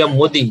 16 PM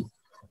Modi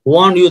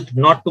warned youth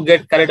not to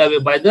get carried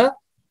away by the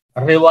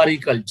Rewari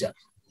culture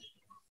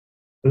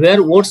where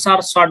votes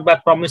are sought by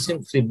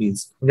promising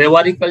freebies.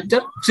 Rewari culture,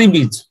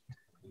 freebies,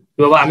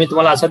 बाबा आम्ही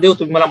तुम्हाला असं देऊ,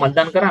 तुम्ही मला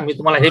मतदान करा, आम्ही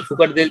तुम्हाला हे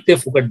फुकट देईल ते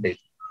फुकट देईल.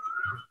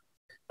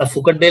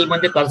 फुकट देईल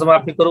म्हणजे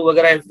कर्जमाफी करू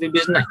वगैरे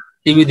फ्रीबीज नाही.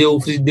 टीव्ही देऊ,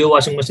 फ्रीज देऊ,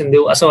 वॉशिंग मशीन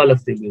देऊ असं वाला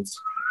freebies.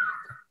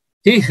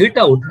 He hit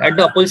out at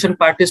the opposition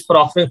parties for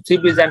offering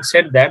freebies and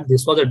said that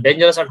this was a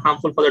dangerous and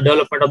harmful for the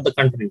development of the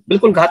country.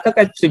 बिलकुल घातक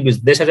आहेत freebies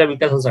देशाच्या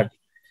विकासासाठी.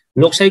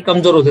 लोकशाही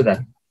कमजोर होते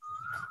त्यात.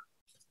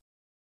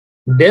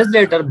 Days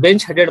later,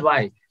 bench headed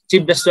by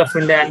Chief Justice of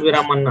India N.V.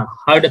 Ramanna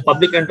heard a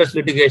public interest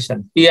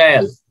litigation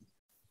 (PIL)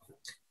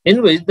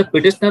 in which the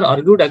petitioner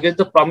argued against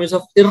the promise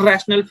of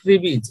irrational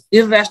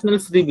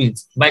freebies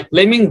by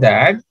claiming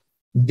that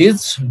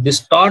this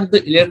distort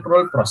the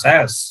electoral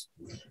process.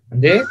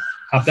 म्हणजे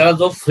आपल्याला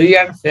जो free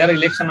and fair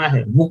election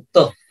आहे, मुक्त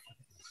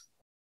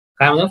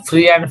काय म्हणतो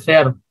free and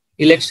fair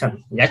election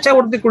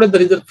याच्यावरती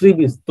कुठेतरी जर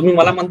फ्रीबीज तुम्ही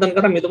मला मतदान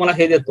करा, मी तुम्हाला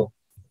हे देतो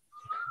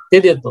ते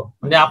देतो,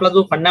 म्हणजे आपला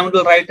जो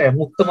फंडामेंटल राईट आहे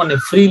मुक्तपणे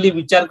फ्रीली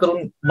विचार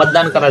करून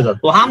मतदान करायचा,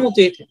 तो हा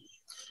होतो इथे.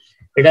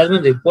 It has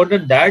been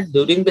reported that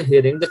during the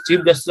hearing, the Chief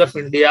Justice of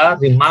India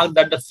remarked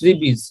that the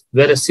freebies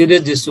were a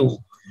serious issue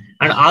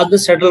and asked the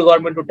central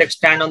government to take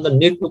stand on the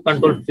need to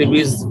control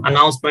freebies,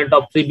 announcement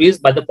of freebies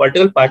by the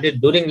political parties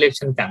during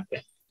election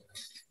campaign.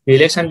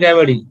 इलेक्शनच्या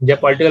वेळी ज्या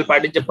political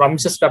पार्टीचे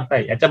promises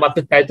करताय याच्या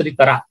बाबतीत काहीतरी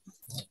करा,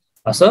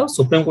 असं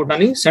supreme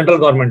कोर्टाने सेंट्रल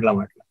गव्हर्नमेंटला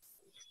म्हटलं.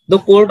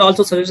 The court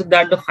also suggested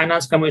that the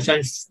finance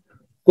commission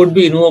could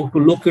be invoked to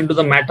look into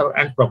the matter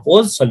and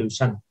propose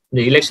solution.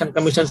 म्हणजे इलेक्शन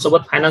कमिशन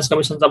सोबत फायनान्स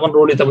कमिशनचा पण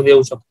रोल यामध्ये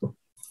येऊ शकतो.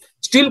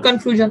 स्टील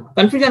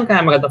कन्फ्युजन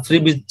काय मग आता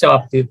फ्रीबीजच्या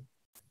बाबतीत?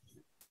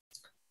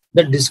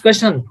 The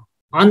discussion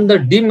on the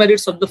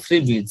demerits of the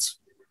freebies.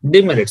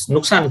 Demerits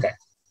नुकसान काय?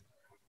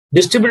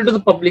 Distributed to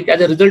the public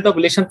as a result of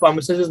election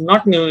promises is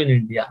not new in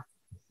India.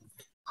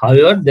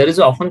 However, there is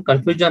often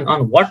confusion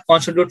on what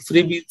constitutes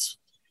freebies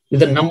with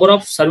the number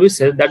of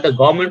services that the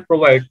government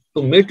provides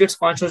to meet its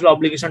constitutional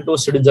obligation to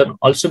a citizen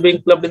also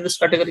being clubbed in this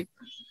category.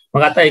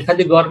 मग आता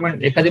एखादी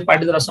government, एखादी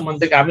party जर असं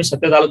म्हणते की आम्ही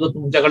सत्तेत आलो तर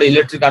तुमच्याकडे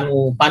इलेक्ट्रिक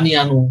आणू, पाणी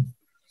आणू,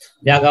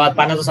 या गावात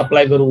पाण्याचा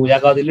सप्लाय करू, या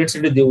गावात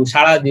इलेक्ट्रिसिटी देऊ,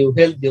 शाळा देऊ,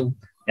 हेल्थ देऊ,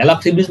 याला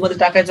फ्रीबीज मध्ये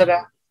टाकायचं का?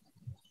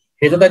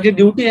 हे तर त्याची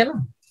ड्युटी आहे ना,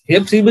 हे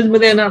फ्रीबीज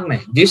मध्ये येणार नाही.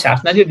 जी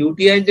शासनाची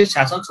ड्युटी आहे, जे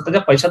शासन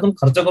स्वतःच्या पैशातून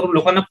खर्च करून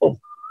लोकांना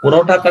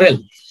पुरवठा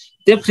करेल,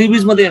 ते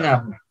फ्रीबीज मध्ये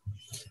येणार नाही.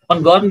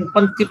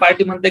 पण ती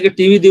पार्टी म्हणते की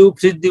टीव्ही देऊ,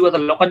 फ्रीज देऊ. आता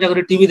लोकांच्या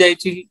घरी टीव्ही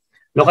द्यायची,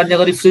 लोकांच्या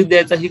घरी फ्रीज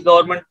द्यायचा, ही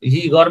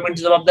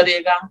गव्हर्नमेंटची जबाबदारी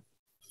आहे का?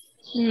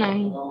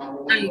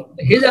 नाही.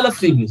 हे झालं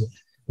फ्रीबीज.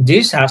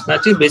 जी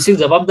शासनाची बेसिक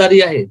जबाबदारी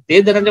आहे ते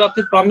देण्याच्या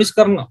बाबतीत प्रॉमिस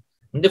करणं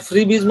म्हणजे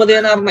फ्रीबीज मध्ये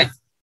येणार नाही.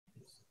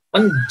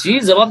 पण जी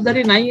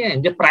जबाबदारी नाही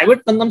आहे, जे प्रायव्हेट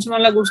कन्झम्पशन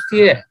वाल्या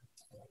गोष्टी आहे,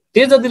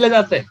 ते जर दिलं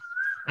जात आहे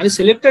आणि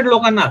सिलेक्टेड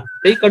लोकांना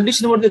काही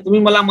कंडिशनवरती तुम्ही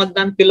मला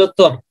मतदान केलं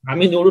तर,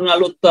 आम्ही निवडून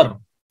आलो तर,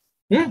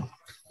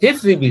 हे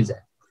फ्रीबीज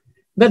आहे.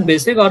 The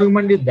basic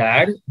argument is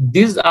that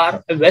these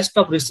are a waste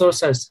of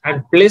resources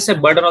and place a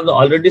burden on the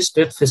already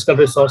stretched fiscal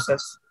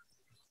resources.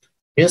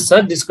 In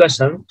such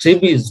discussion,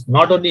 freebies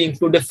not only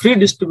include a free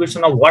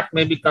distribution of what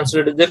may be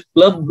considered as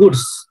club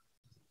goods,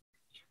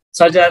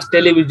 such as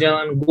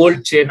television,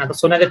 gold chain, आता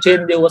सोन्याच्या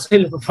chain देऊ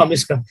असे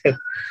promise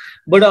करतात,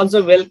 but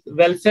also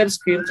welfare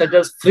schemes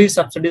such as free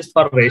subsidies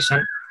for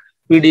ration,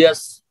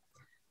 PDS,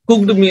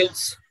 cooked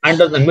meals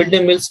under the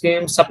midday meal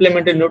scheme,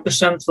 supplementary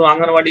nutrition through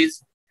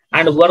Anganwadis,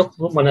 and work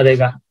through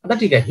MNREGA. आता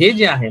ठीक आहे, हे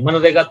जे आहे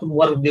मनरेगातून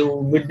वर्क देऊ,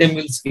 मिड डे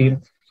मील स्कीम,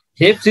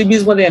 हे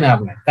freebies मध्ये येणार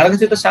नाही, कारण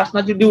ते तर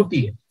शासनाची ड्युटी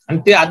आहे आणि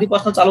ते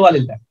आधीपासून चालू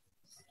आलेलं आहे.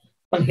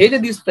 पण हे जे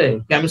दिसतंय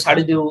की आम्ही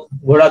साडी देऊ,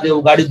 घोडा देऊ,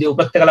 गाडी देऊ,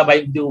 प्रत्येकाला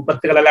बाईक देऊ,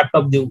 प्रत्येकाला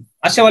लॅपटॉप देऊ,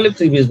 अशावाले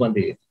फ्रीबीज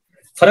मध्ये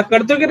फरक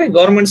कळतोय की नाही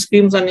गव्हर्नमेंट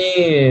स्कीम्स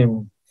आणि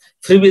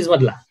फ्रीबीज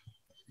मधला?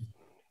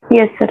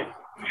 Yes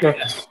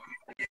sir.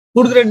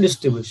 Food grain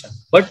distribution,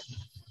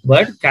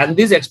 but can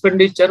this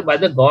expenditure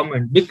by the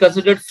government be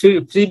considered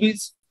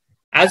freebies?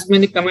 As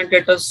many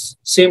commentators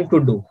seem to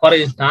do. For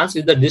instance,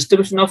 is the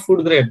distribution of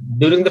food grain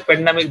during the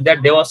pandemic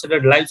that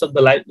devastated lives and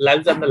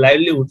the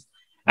livelihoods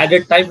at a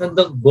time when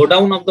the go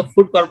down of the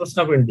Food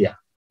Corporation of India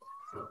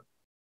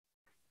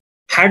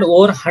had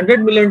over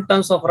 100 million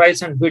tons of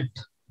rice and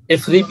wheat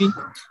a freebie.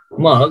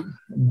 मग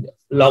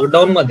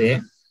lockdown मध्ये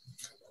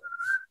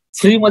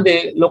free मध्ये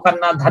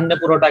लोकांना धान्य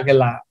पुरवठा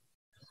केला.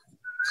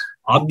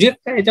 Object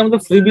काय याच्यामध्ये?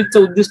 फ्रीबीजचं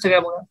उद्दिष्ट काय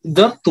बघा.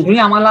 जर तुम्ही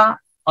आम्हाला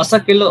असं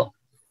केलं,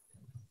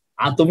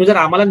 तुम्ही जर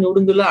आम्हाला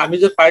निवडून दिलं, आम्ही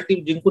जर पार्टी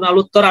जिंकून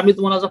आलो तर आम्ही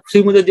तुम्हाला असं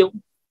फ्री मध्ये देऊ,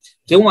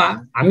 किंवा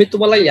आम्ही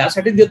तुम्हाला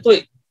यासाठी देतोय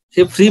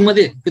हे फ्री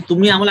मध्ये की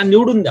तुम्ही आम्हाला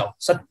निवडून द्यावं,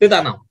 सत्तेत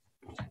आणावं,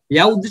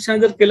 या उद्देशाने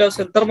जर केलं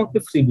असेल तर मग ते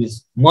फ्रीबीज.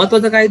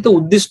 महत्वाचं काय तर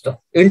उद्दिष्ट,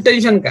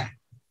 इंटेन्शन काय.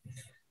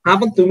 हा,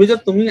 पण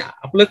तुम्ही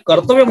आपलं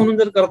कर्तव्य म्हणून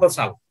जर करत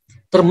असाल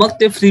तर मग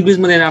ते फ्रीबीज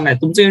मध्ये येणार नाही.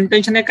 तुमचं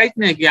इंटेन्शन हे काहीच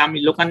नाही की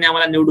आम्ही लोकांनी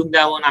आम्हाला निवडून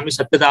द्यावं आणि आम्ही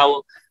सत्तेत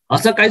आहोत,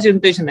 असं काहीच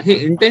इंटेन्शन नाही.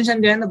 हे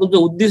इंटेन्शन जे आहे ना, तुमचं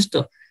उद्दिष्ट,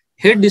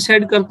 हे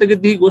डिसाइड करते की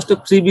ती गोष्ट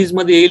फ्रीबीज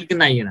मध्ये येईल की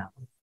नाही येणार.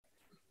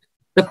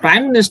 The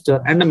prime minister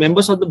and the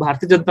members of the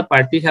Bharatiya Janata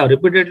party have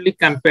repeatedly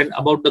campaign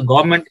about the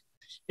government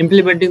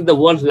implementing the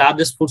world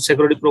largest food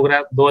security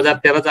programme.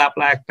 2013चा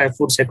आपला ऍक्ट आहे,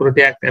 food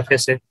security act,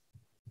 FSA,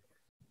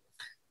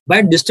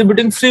 bye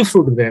डिस्ट्रीब्युटिंग free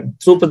food grain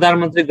through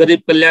प्रधानमंत्री गरीब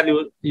Kalyan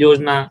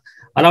Yojana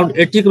around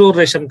 80 crore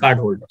ration card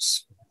holders.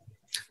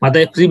 आता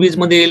हे freebies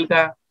मध्ये येईल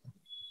का?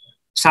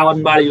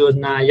 सावनबाळ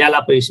योजना, याला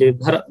पैसे,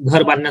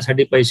 घर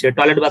बांधण्यासाठी पैसे,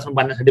 टॉयलेट बाथरूम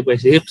बांधण्यासाठी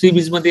पैसे, हे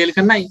फ्रीबीज मध्ये येईल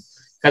का? नाही.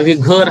 कारण की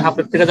घर हा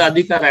प्रत्येकाचा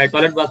अधिकार आहे,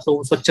 टॉयलेट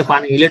बाथरूम, स्वच्छ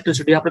पाणी,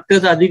 इलेक्ट्रिसिटी हा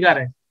प्रत्येकाचा अधिकार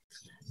आहे.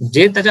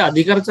 जे त्याच्या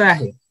अधिकारचं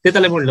आहे ते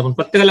त्याला मिळलं. पण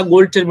प्रत्येकाला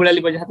गोल्ड चेन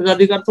मिळाली पाहिजे हा त्याचा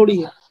अधिकार थोडी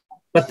आहे.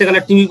 प्रत्येकाला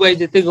टीव्ही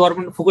पाहिजे ते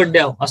गव्हर्नमेंट फुकट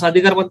द्यावं असा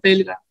अधिकार म्हणता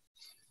येईल का?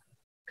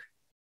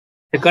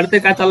 हे कळते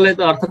काय चाललंय?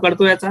 तर अर्थ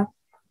कळतो याचा?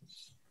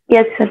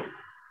 Yes sir.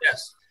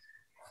 Yes.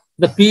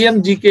 The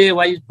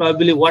PMGKY is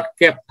probably what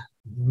kept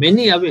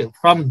many away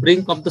from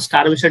brink of the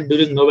starvation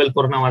during novel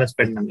coronavirus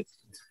pandemic.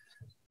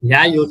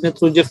 या योजने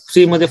थ्रू जे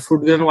फ्री मध्ये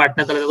फूड ग्रेन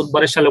वाटण्यात आलं, त्यातून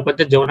बऱ्याचशा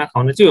लोकांच्या जेवणा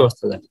खाण्याची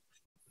व्यवस्था झाली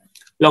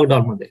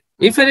लॉकडाऊन मध्ये.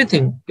 If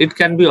anything, it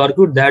can be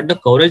argued that the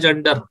coverage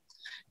under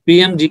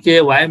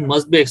PMGKY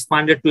must be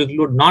expanded to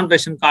include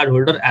non-ration card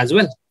holder as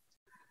well,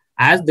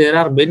 as there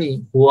are many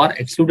who are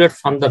excluded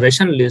from the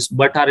ration list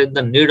but are in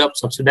the need of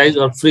subsidized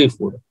or free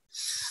food.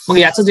 मग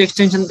याचंच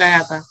extension काय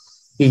आता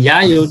की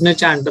या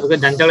योजनेच्या अंतर्गत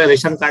ज्यांच्याकडे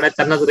ration card आहे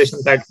त्यांनाच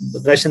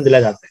रेशन दिलं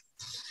जात आहे.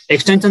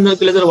 एक्सटेन्शन जर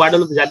केलं तर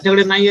वाढवलं तर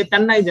ज्यांच्याकडे नाहीये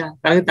त्यांनाही द्या,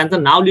 कारण की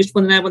त्यांचं नाव लिस्ट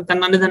मध्ये नाही पण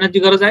त्यांना देण्याची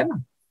गरज आहे ना.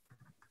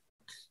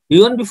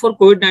 Even before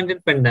COVID-19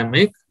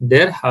 pandemic,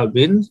 there have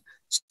been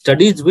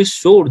studies which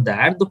showed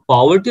that the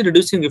poverty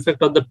reducing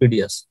effect of the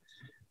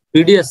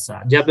PDS चा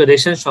जे आपले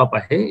रेशन शॉप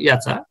आहे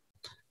याचा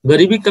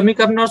गरिबी कमी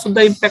करण्यावर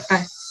सुद्धा इम्पॅक्ट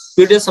आहे.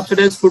 PDS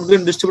subsidized food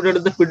grain distributed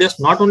at the PDS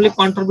not only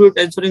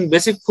contribute ensuring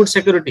basic food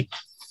security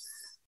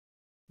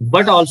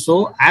but also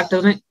act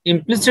as an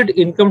implicit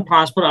income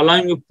transfer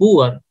allowing you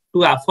poor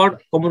to afford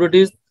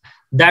commodities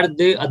that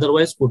they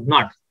otherwise could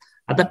not.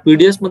 आता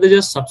PDS मध्ये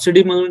जे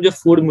subsidy म्हणून जे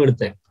food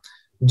मिळतंय,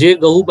 जे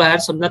गहू बाहेर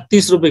समजा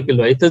 30 रुपये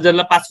किलो आहे, इथं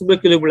ज्याला 5 रुपये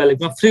किलो मिळाले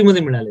किंवा फ्री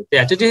मध्ये मिळाले,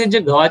 त्याचे जे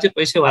गव्हाचे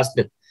पैसे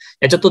वाचलेत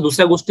याच्यात तो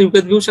दुसऱ्या गोष्टी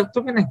विकत घेऊ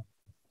शकतो की नाही.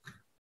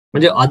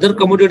 म्हणजे अदर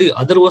कमोडिटी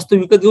अदर वस्तू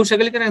विकत घेऊ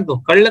शकेल की नाही, तो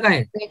कळलं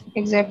काय.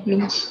 एक्झॅक्टली.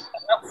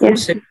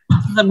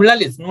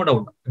 मिळालीच नो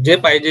डाऊट, जे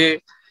पाहिजे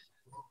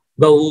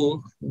गहू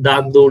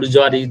तांदूळ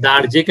ज्वारी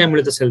डाळ जे काही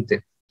मिळत असेल ते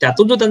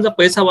त्यातून जो त्यांचा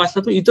पैसा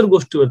वाचला तो इतर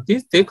गोष्टीवरती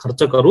ते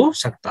खर्च करू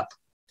शकतात.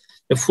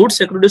 फूड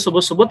सिक्युरिटी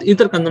सोबत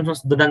इतर कन्झम्पशन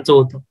सुद्धा त्यांचं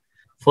होतं.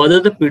 Further,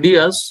 the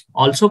PDS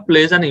also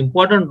plays an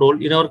important role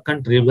in our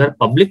country where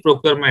public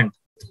procurement,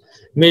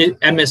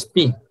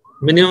 MSP,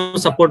 minimum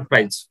support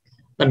price,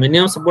 the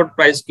minimum support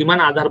price किमान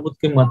आधारभूत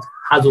किंमत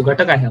हा जो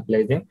घटक आहे आपल्या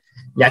इथे,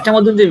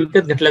 याच्यामधून जे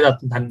विकत घेतलं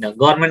जातं धान्य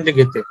गव्हर्नमेंट जे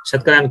घेते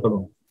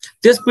शेतकऱ्यांकडून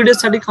तेच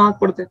पीडीएस साठी कामात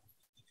पडते.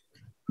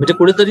 म्हणजे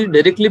कुठेतरी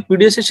डायरेक्टली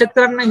पीडीएस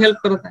शेतकऱ्यांना हेल्प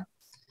करत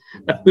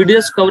आहे.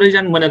 पीडीएस कव्हरेज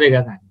आणि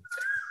मनरेगा काय,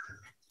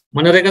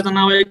 मनरेगाचं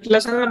नाव ऐकलं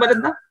असेल ना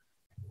बरेचदा,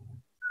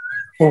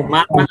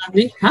 महात्मा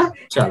गांधी. हा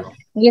चलो,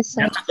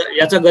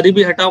 याचा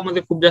गरिबी हटाव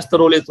मध्ये खूप जास्त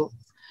रोल येतो.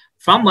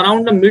 From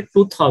around the mid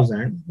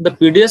 2000 the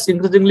PDS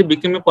increasingly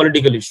became a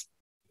political issue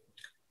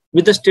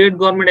with the state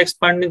government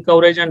expanding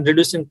coverage and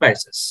reducing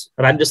prices.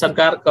 राज्य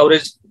सरकार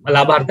कव्हरेज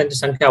लाभार्थ्यांची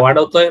संख्या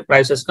वाढवतोय,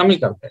 प्राइसेस कमी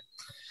करतोय.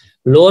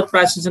 Lower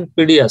prices in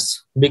PDS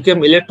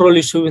became electoral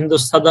issue in the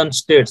southern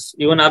states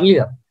even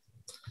earlier.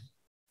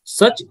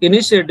 Such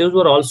initiatives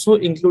were also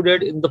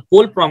included in the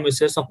poll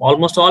promises of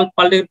almost all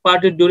political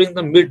parties during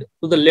the mid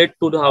to the late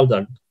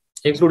 2000,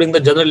 including the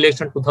general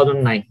election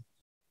 2009.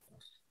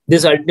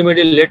 This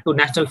ultimately led to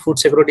National Food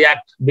Security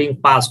Act being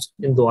passed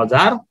in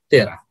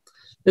 2013.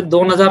 ते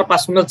 2000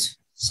 पासूनच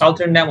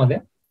south इंडियामध्ये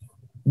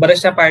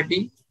बऱ्याचशा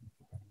party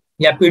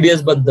या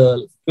PDS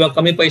बद्दल किंवा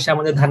कमी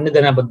पैशामध्ये धान्य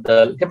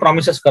देण्याबद्दल हे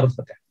प्रॉमिसेस करत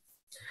होत्या.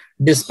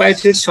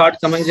 Despite its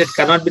shortcomings, it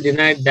cannot be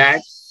denied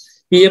that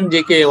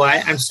PMJKY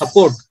and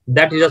support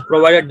that it has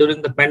provided during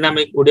the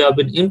pandemic would have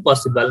been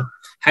impossible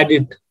had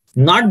it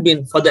not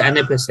been for the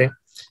NFSA,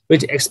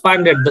 which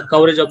expanded the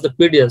coverage of the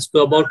PDS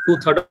to about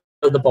 2/3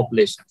 of the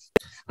population.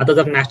 आता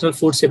जर national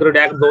food security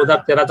act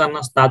 2013चा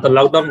नसता तर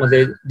lockdown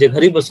मध्ये जे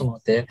घरी बसून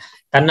होते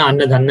त्यांना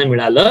अन्नधान्य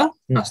मिळालं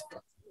नसतं.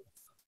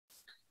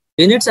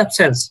 In its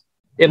absence,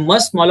 a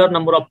much smaller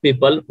number of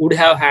people would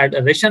have had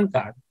a ration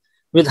card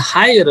with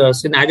high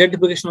errors in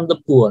identification of the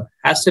poor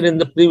as seen in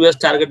the previous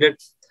targeted.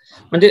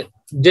 म्हणजे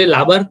जे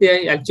लाभार्थी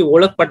आहे यांची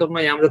ओळख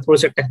पटवणं यामध्ये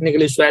थोडेसे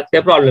टेक्निकल इश्यू आहेत, ते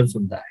प्रॉब्लेम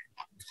सुद्धा आहे.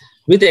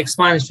 With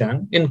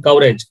expansion in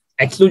coverage,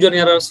 exclusion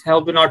errors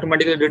have been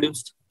automatically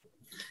reduced.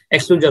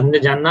 Exclusion म्हणजे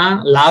ज्यांना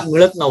लाभ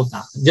मिळत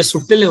नव्हता, जे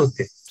सुटलेले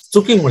होते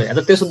चुकीमुळे,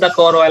 आता ते सुद्धा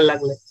कव्हर व्हायला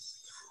लागले.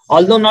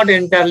 Although not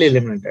entirely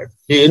eliminated,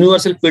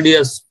 universal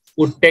PDS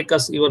would take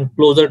us even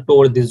closure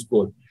toward this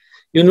goal.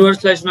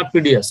 युनिव्हर्सलायझेशन of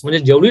PDS म्हणजे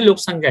जेवढी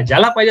लोकसंख्या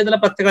ज्याला पाहिजे त्याला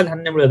प्रत्येकाला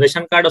धान्य मिळेल,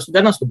 रेशन कार्ड असू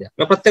द्या नसू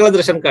द्या, प्रत्येकाला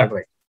रेशन कार्ड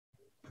राहील.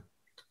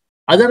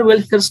 Other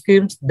welfare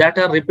schemes that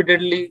R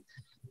repeatedly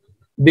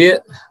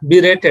be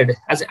rated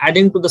as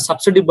adding to the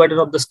subsidy burden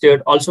of the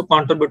state also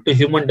contribute to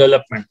human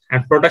development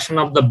and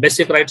protection of the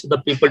basic rights of the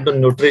people to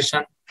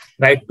nutrition,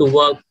 right to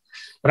work,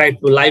 right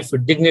to life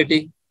with dignity.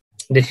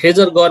 हे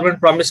जर government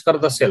promise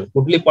करत असेल,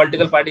 कुठली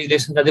political party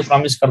election साठी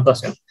promise करत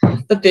असेल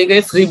तर ते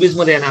काही फ्री बीज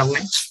मध्ये येणार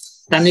नाही.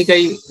 त्यांनी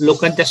काही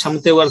लोकांच्या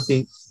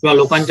क्षमतेवरती किंवा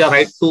लोकांच्या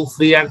right to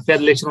free and fair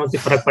election वरती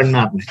फरक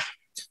पडणार नाही,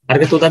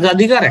 कारण की तो त्यांचा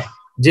अधिकार आहे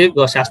जे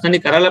शासनाने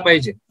करायला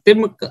पाहिजे ते.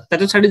 मग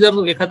त्याच्यासाठी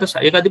जर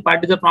एखादी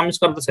पार्टी जर प्रॉमिस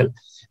करत असेल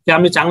की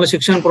आम्ही चांगलं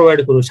शिक्षण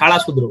प्रोव्हाइड करू, शाळा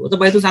सुधरू, तर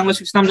बाई तो चांगलं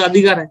शिक्षण आमचा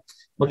अधिकार आहे.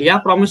 मग या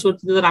प्रॉमिस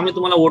वरती जर आम्ही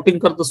तुम्हाला वोटिंग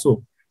करत असू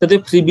तर ते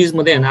फ्री बीज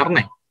मध्ये येणार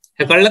नाही.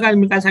 हे कळलं का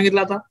मी काय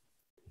सांगितलं आता?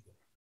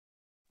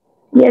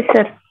 Yes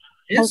sir.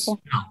 Yes.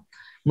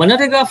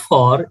 Manrega,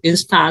 for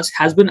instance,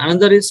 has been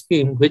another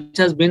scheme which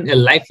has been a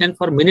lifeline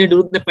for many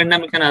during the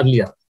pandemic and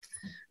earlier.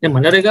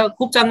 MNREGA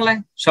खूप चांगला आहे,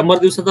 100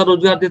 दिवसाचा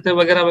रोजगार देते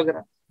वगैरह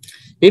वगैरह.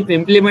 If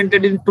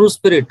implemented in true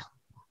spirit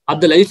of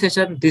the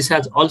legislation, this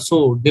has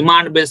also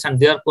demand based and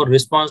therefore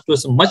response to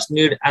as much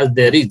need as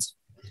there is.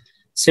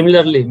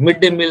 Similarly,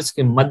 midday meal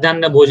scheme,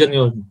 madhyana bhojan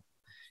yojana,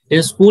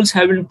 in schools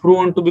have been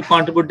proven to be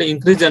contribute to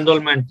increased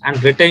enrollment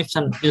and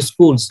retention in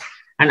schools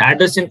and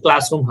addressing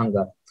classroom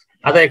hunger.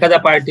 आता एखाद्या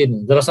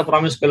पार्टीने जर असं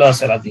promise केलं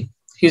असेल आधी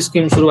ही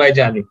scheme सुरू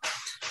व्हायच्या आधी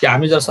की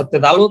आम्ही जर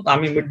सत्तेत आलो तर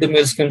आम्ही मिड डे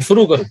मील स्कीम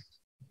सुरू करू,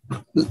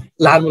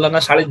 लहान मुलांना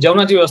शाळेत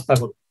जेवणाची व्यवस्था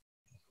करू,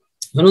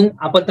 म्हणून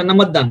आपण त्यांना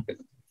मतदान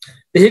केलं.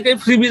 तर हे काही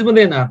फ्रीबीज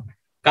मध्ये येणार.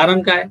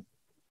 कारण काय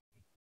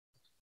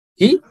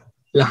की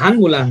लहान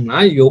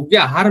मुलांना योग्य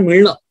आहार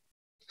मिळणं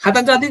हा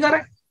त्यांचा अधिकार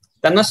आहे,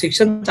 त्यांना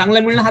शिक्षण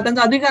चांगलं मिळणं हा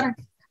त्यांचा अधिकार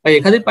आहे.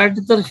 एखादी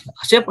पार्टी तर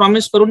असे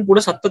प्रॉमिस करून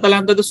पुढे सत्तेत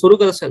आल्यानंतर ते सुरू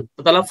करत असेल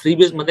तर त्याला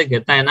फ्रीबीज मध्ये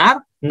घेता येणार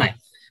नाही.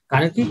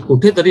 कारण की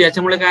कुठेतरी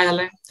याच्यामुळे काय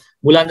झालंय,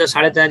 मुलांच्या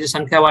शाळेत येण्याची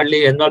संख्या वाढली,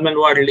 एन्व्हायरमेंट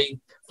वाढली,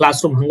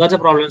 क्लासरूम हंगाचा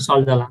प्रॉब्लेम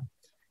सॉल्व्ह झाला.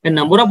 A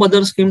number of other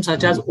schemes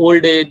such as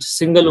old age,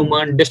 single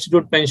woman,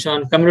 destitute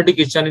pension, community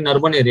kitchen in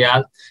urban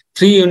areas,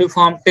 free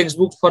uniform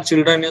textbooks for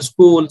children in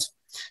schools,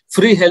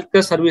 free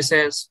healthcare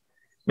services,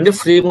 म्हणजे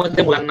free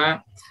मध्ये मुलांना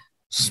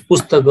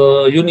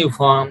पुस्तकं,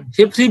 uniform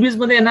हे freebies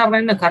मध्ये येणार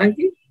नाही ना, कारण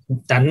की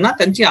त्यांना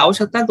त्यांची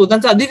आवश्यकता तो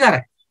त्यांचा अधिकार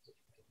आहे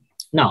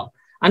ना.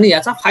 आणि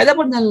याचा फायदा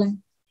पण झालेला आहे.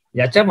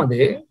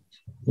 याच्यामध्ये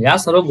या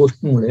सर्व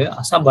गोष्टींमुळे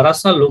असा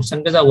बराचसा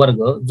लोकसंख्येचा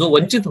वर्ग जो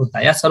वंचित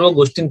होता या सर्व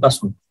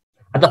गोष्टींपासून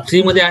आता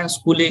फ्री मध्ये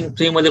स्कूलिंग,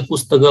 फ्री मध्ये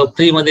पुस्तकं,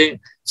 फ्री मध्ये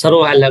सर्व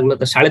व्हायला लागलं,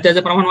 तर शाळेत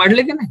त्याचं प्रमाण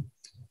वाढले की नाही.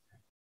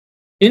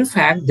 In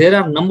fact there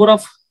are number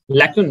of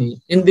लॅक्युनी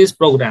in these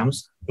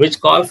programs which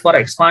call for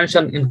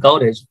expansion in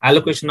coverage,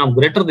 allocation of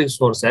greater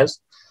resources,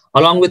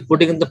 along with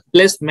putting in the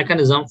place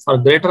mechanism for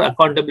greater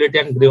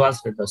accountability and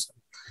grievance redressal.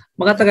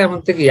 मग आता काय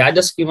म्हणते की या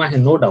ज्या scheme आहे,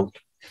 no doubt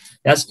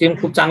या scheme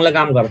खूप चांगलं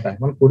काम करतात,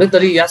 पण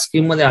कुठेतरी या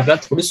स्कीम मध्ये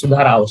आपल्याला थोडी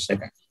सुधार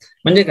आवश्यक आहे.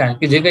 म्हणजे काय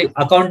की जे काही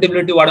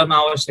अकाउंटेबिलिटी वाढवणं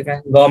आवश्यक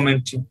आहे,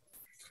 गव्हर्नमेंटची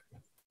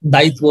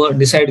दायित्व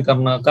डिसाईड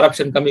करणं,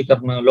 करप्शन कमी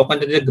करणं,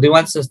 लोकांच्या जे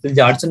ग्रीव्हान्स असतील,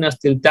 ज्या अडचणी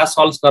असतील त्या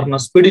सॉल्व्ह करणं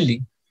speedily.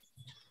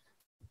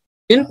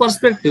 In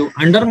perspective,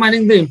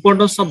 undermining the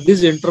importance of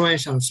these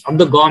interventions of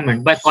the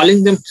government by calling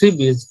them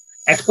freebies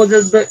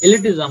exposes the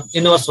elitism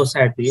in our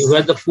society,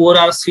 where the poor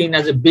are seen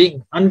as a big,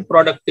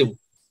 unproductive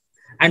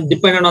and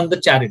dependent on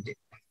the charity.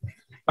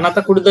 पण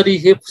आता कुठेतरी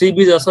हे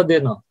freebies असं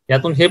देणं,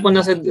 यातून हे पण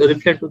असं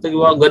रिफ्लेक्ट होतं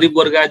किंवा गरीब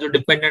वर्ग आहे जो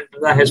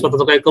डिपेंडेंट आहे,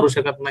 स्वतःच काही करू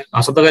शकत नाही,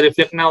 असं तर काही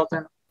रिफ्लेक्ट नाही होत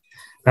आहे ना.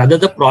 Rather,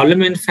 the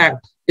problem in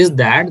fact is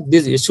that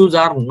these issues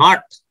are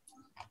not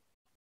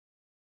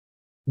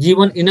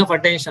given enough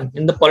attention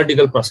in the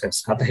political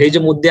process. आता हे जे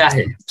मुद्दे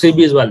आहे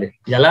फ्रीबीज वाले,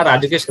 याला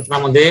राजकीय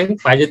क्षेत्रामध्ये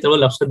पाहिजे तेवढं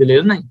लक्ष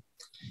दिलेलं नाही.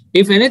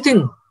 If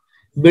anything,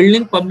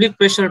 building public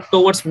pressure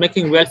towards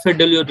making welfare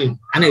delivery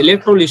an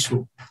electoral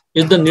issue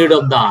is the need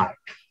of the hour.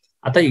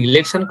 आता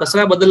इलेक्शन कसं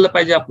काय बदललं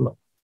पाहिजे आपलं,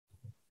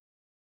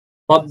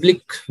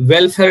 पब्लिक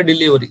वेलफेअर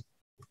डिलिव्हरी,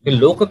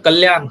 लोक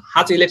कल्याण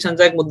हाच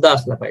इलेक्शनचा एक मुद्दा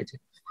असला पाहिजे.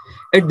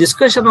 A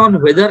discussion on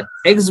whether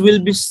eggs will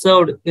be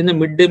served in a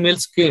midday meal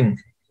scheme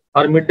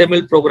or midday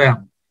meal program,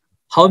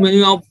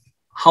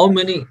 how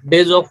many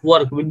days of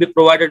work will be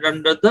provided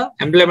under the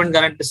employment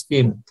guarantee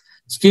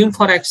scheme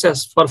for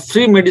access for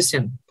free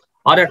medicine,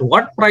 or at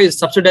what price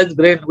subsidized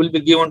grain will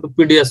be given to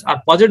PDS are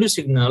positive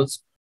signals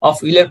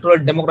of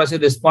electoral democracy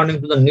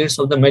responding to the needs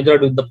of the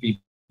majority of the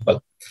people.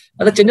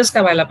 आता changes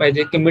काय व्हायला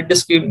पाहिजे की mid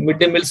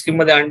day meal scheme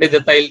मध्ये अंडे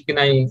देता येईल की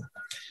नाही,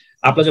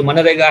 आपलं जे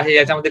मनरेगा आहे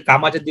याच्यामध्ये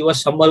कामाचे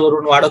दिवस 100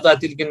 वरून वाढवता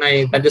येतील की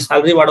नाही, त्यांची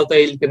सॅलरी वाढवता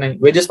येईल की नाही,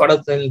 वेजेस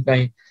वाढवता येईल की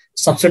नाही,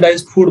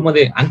 सबसिडाइज फूड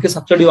मध्ये आणखी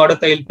सबसिडी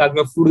वाढवता येईल का,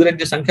 किंवा फूड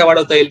ग्रेनची संख्या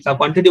वाढवता येईल का,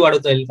 क्वांटिटी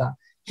वाढवता येईल का,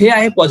 हे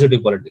आहे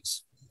positive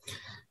politics.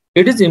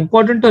 It is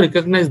important to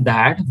recognise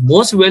that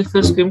most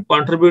welfare scheme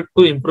contribute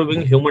to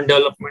improving human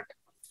development.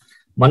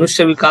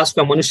 मनुष्य विकास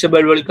किंवा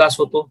मनुष्यबळ विकास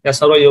होतो या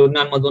सर्व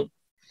योजनांमधून,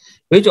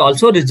 which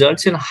also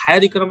results in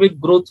higher economic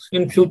growth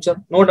in future.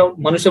 No doubt,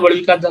 मनुष्यबळ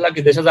विकास झाला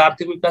की देशाचा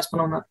आर्थिक विकास पण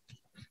होणार.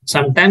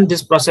 Sometimes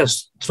this process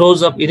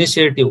throws up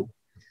initiative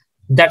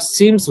that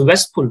seems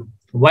wasteful.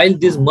 While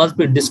these must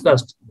be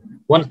discussed,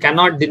 one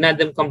cannot deny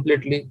them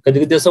completely.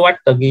 कधी कधी असं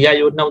वाटतं की या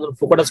योजनांमधून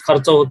फुकटच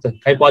खर्च होतोय,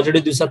 काही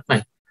पॉझिटिव्ह दिसत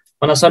नाही,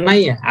 पण असं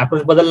नाहीये.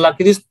 अप्रोच बदलला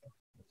की दिसतो.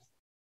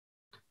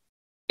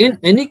 In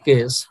any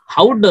case,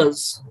 how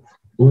does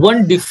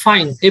one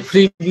define a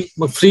freebie?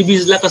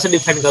 Freebies ला कसं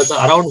डिफाइन करतं?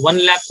 Around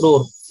 1 lakh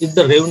crore is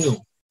the revenue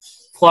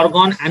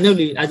foregone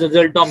annually as a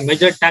result of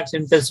major tax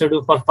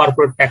intensity for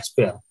corporate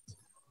taxpayer.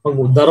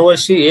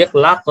 दरवर्षी 1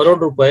 लाख करोड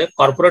रुपये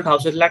कॉर्पोरेट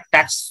हाऊसेसला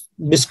टॅक्स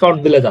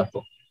डिस्काउंट दिला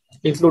जातो,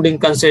 including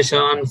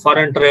concession,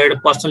 foreign trade,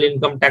 personal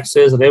income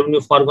taxes, revenue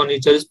foregone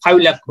each is 5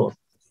 lakh crore.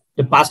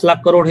 5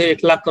 lakh crore हे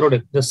 1 लाख करोड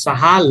आहे,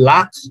 6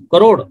 लाख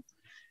करोड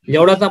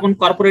एवढाच आपण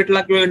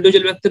कॉर्पोरेटला किंवा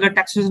individual व्यक्तीला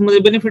टॅक्सेस मध्ये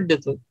बेनिफिट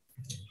देतोय.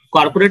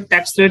 Corporate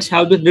tax rates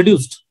have bin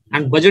reduced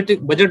and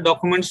budget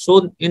document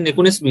shown in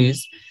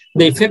 19-20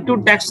 the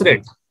effective tax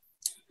rate,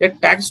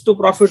 tax to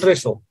profit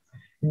ratio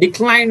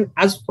declined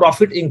as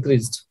profit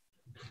increased.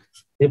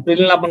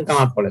 एप्रिलला पण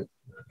कामात पडेल.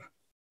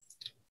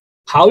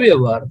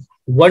 However,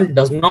 one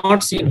does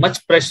not see much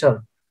pressure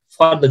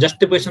for the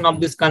justification of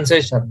this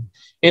concession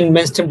in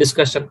mainstream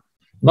discussion.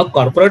 मग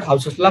corporate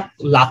हाऊसेसला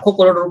लाखो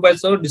करोड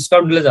रुपयाचं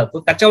discount दिलं जातो,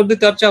 त्याच्यावरती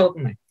चर्चा होत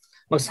नाही.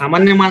 मग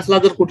सामान्य माणसाला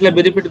जर कुठल्या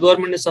बेनिफिट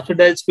गव्हर्नमेंटने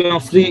सबसिडाइज किंवा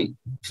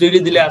फ्रीली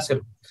दिल्या असेल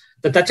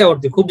तर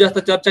त्याच्यावरती खूप जास्त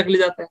चर्चा केली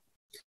जाते,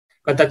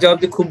 का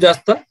त्याच्यावरती खूप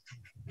जास्त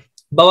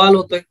बवाल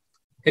होतोय.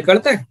 हे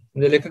कळतंय?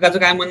 म्हणजे लेखकाचं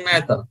काय म्हणणं आहे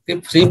तर की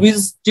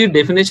फ्रीबीजची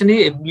डेफिनेशन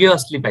ही योग्य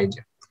असली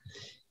पाहिजे.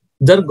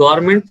 जर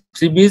गव्हर्नमेंट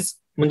फ्रीबीज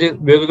म्हणजे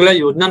वेगवेगळ्या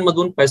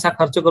योजनांमधून पैसा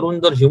खर्च करून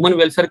जर ह्युमन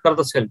वेलफेअर करत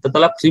असेल तर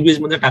त्याला फ्रीबीज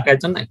मध्ये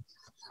टाकायचं नाही.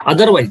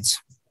 अदरवाईज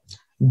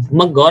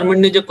मग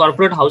गव्हर्नमेंटने जे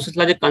कॉर्पोरेट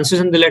हाऊसेसला जे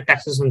कन्सेशन दिले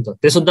टॅक्सेशनचं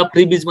ते सुद्धा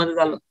फ्रीबीज मध्ये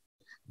झालं.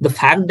 The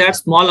fact that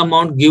small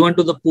amount given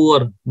to the poor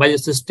by a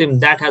system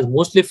that has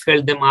mostly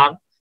failed them are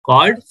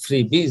called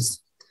freebies.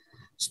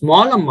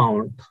 Small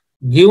amount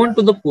given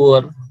to the poor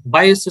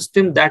by a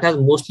system that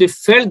has mostly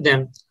failed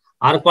them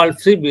are called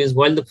freebies,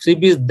 while the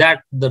freebies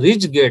that the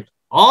rich get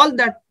all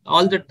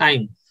the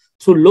time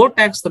through low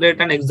tax rate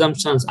and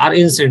exemptions are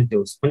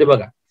incentives. म्हणजे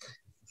बघा,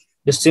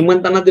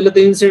 श्रीमंतांना दिलं तर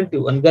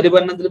incentive आणि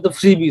गरिबांना दिलं तर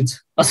freebies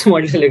असं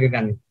म्हटलं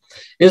लेखकांनी.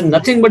 Is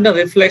nothing but the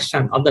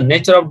reflection of the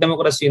nature of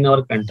democracy in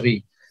our country.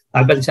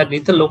 आपल्या देशात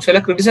इथं लोकशाहीला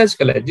क्रिटिसाइज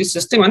केलंय, जी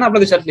सिस्टम आहे ना आपल्या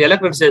देशातली याला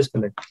क्रिटिसाइज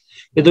केलंय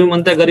की तुम्ही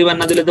म्हणताय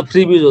गरिबांना दिलं तर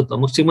फ्रीबीज होतं,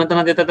 मग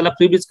श्रीमंतांना देता त्याला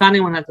फ्रीबीज का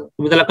नाही म्हणायचं,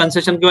 तुम्ही त्याला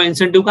कन्सेशन किंवा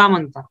इन्सेंटिव्ह का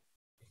म्हणता.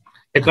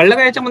 हे कळलं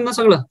का याच्यामधनं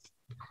सगळं?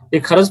 हे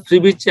खरंच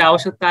फ्रीबीजची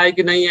आवश्यकता आहे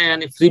की नाही आहे,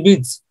 आणि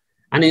फ्रीबीज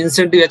आणि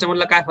इन्सेंटिव्ह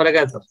याच्यामधला काय फरक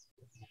आहे तर?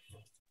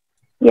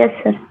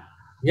 Yes sir.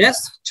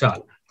 येस. चल,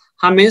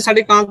 हा मेन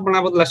साठी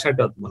कामपणाबद्दल लक्षात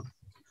ठेवा तुम्हाला.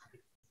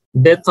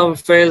 Death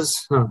of phase,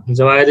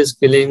 Jawahir is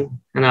killing,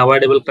 an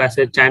avoidable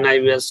crisis, China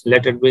US,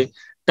 let it be,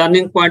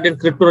 turning point in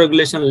crypto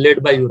regulation led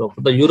by Europe.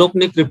 आता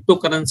युरोपने क्रिप्टो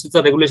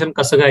करन्सीचं रेग्युलेशन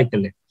कसं काय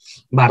केलंय?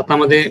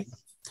 भारतामध्ये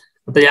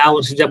आता या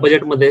वर्षीच्या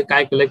बजेटमध्ये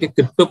काय केलंय की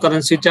क्रिप्टो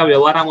करन्सीच्या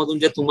व्यवहारामधून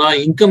जे तुम्हाला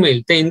इन्कम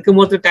येईल त्या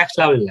इन्कमवरती टॅक्स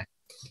लावलेला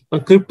आहे, पण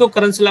क्रिप्टो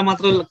करन्सीला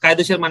मात्र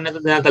कायदेशीर मान्यता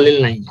देण्यात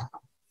आलेली नाही.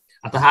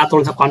 आता हा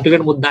थोडासा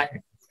कॉम्प्लिकेटेड मुद्दा आहे.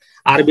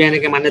 आरबीआयने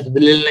काही मान्यता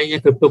दिलेली नाहीये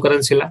क्रिप्टो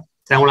करन्सीला,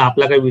 त्यामुळे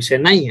आपला काही विषय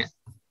नाहीये.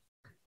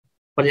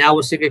 पण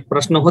यावर्षी एक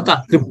प्रश्न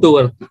होता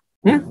क्रिप्टोवरती,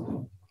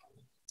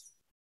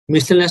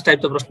 मिसलेनियस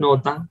टाईपचा प्रश्न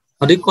होता.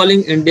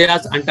 Recalling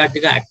India's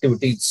Antarctica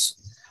activities.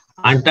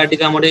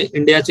 अंटार्क्टिकामध्ये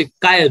इंडियाचे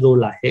काय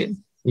रोल आहे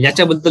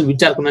याच्याबद्दल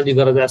विचार करण्याची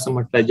गरज आहे असं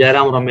म्हटलंय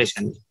जयराम रमेश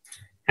यांनी.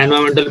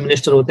 एन्व्हायरमेंटल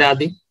मिनिस्टर होते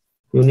आधी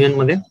युनियन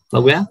मध्ये.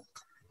 बघूया.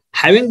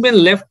 Having bin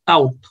left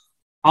out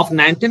of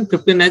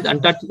 1959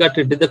 Antarctica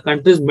treaty, the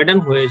countries maiden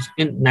व्होयेज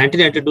in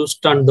 1982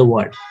 stunned the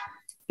world.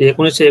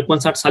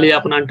 1959 साली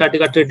आपण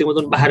अंटार्क्टिका ट्रीटी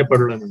मधून बाहेर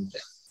पडलोय म्हणते.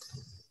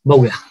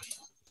 बघूया.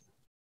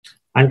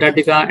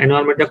 अंटार्क्टिका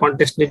एन्व्हायरमेंटच्या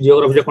कॉन्टेक्स्टने,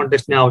 जिओग्राफीच्या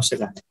कॉन्टेक्स्टने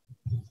आवश्यक आहे.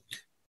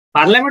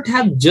 Parliament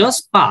has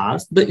just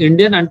passed the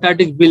Indian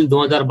Antarctic Bill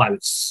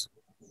 2022,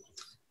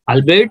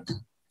 albeit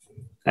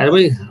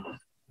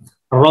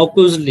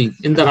raucously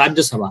in the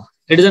Rajya Sabha.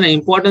 It is an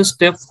important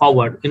step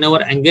forward in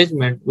our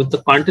engagement with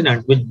the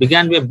continent, which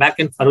began way back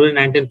in February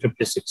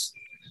 1956.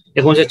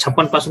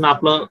 1956 पासून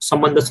आपलं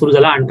संबंध सुरू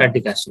झाला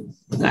अंटार्क्टिकाशी.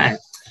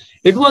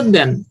 It was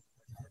then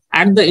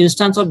at the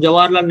instance of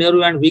Jawaharlal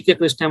Nehru and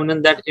V.K.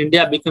 Krishnamanan that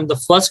India became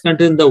the first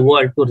country in the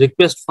world to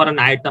request for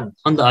an item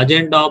on the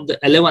agenda of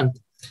the 11th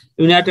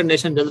United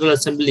Nations General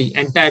Assembly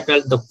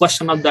entitled the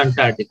Question of the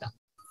Antarctica.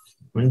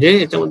 म्हणजे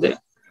याच्यामध्ये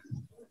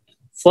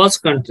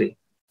first country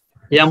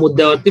या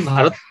मुद्द्यावरती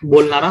भारत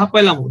बोलणारा हा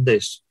पहिला मुद्दा आहे.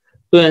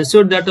 To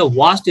ensure that a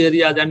vast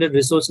areas and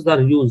resources R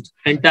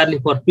used entirely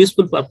for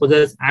peaceful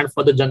purposes and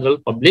for the general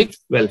public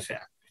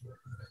welfare.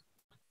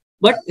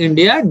 But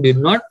India did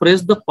not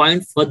press the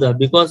point further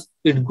because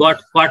it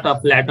got caught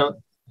up later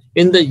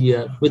in the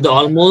year with the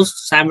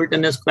almost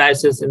simultaneous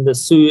crisis in the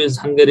Suez,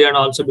 Hungary, and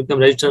also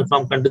became resistance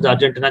from countries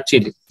Argentina,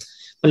 Chile.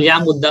 पण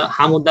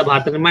हा मुद्दा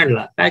भारताने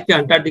मांडला काय की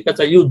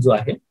अंटार्क्टिकाचा युद्ध जो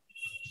आहे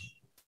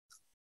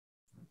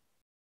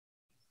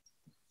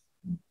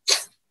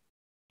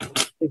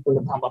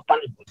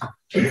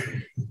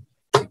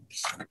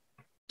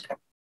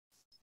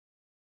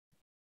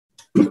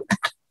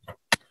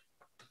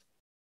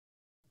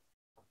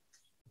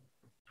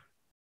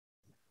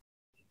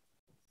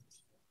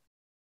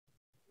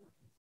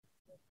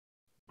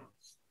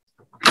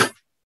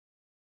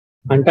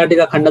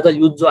अंटार्क्टिका खंडाचा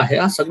युद्ध जो आहे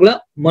हा सगळं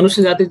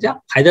मनुष्य जातीच्या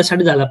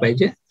फायद्यासाठी झाला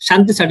पाहिजे,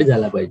 शांतीसाठी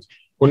झाला पाहिजे,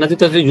 कोणाचे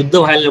तसे युद्ध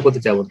व्हायला नको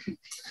त्याच्यावरती.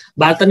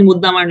 भारताने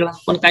मुद्दा मांडला,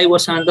 पण काही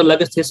वर्षानंतर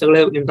लगेच हे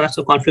सगळे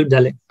इंटरनॅशनल कॉन्फ्लिक्ट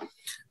झाले.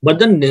 But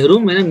the Nehru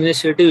main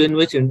initiative in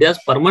which India's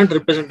permanent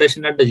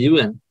representation at the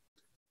UN,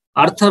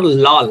 Arthur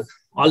lol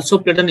also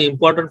played an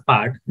important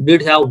part,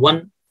 did have one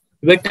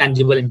very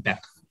tangible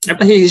impact.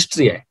 आता ही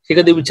हिस्ट्री आहे,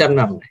 हे कधी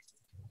विचारणार नाही.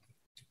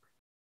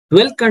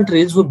 12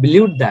 countries who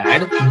believed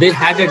that they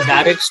had a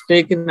direct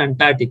stake in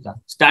Antarctica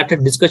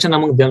started discussion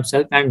among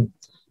themselves, and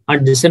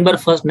on December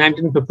 1st,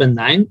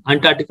 1959,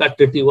 Antarctica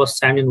Treaty was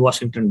signed in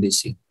Washington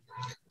DC.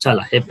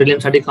 चला, हे prelim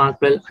साठी काम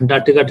आपल्याला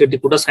अंटार्क्टिका ट्रीटी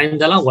कुठं साइन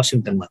झाला?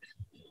 वॉशिंग्टन मध्ये.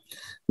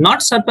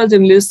 Not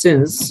surprisingly,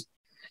 since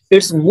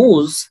its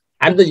moves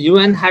at the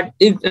UN had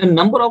a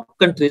number of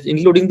countries,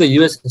 including the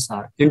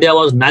USSR, India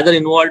was neither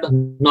involved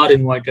nor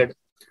invited.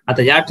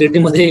 आता या ट्रीटी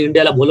मध्ये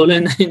इंडियाला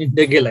बोलवलं नाही,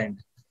 इंडिया गेलाय.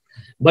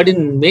 But in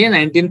May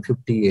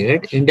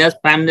 1958, India's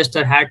Prime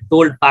Minister had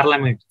told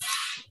Parliament,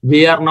 "We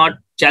are not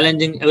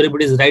challenging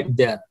everybody's right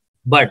there,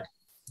 but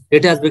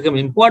it has become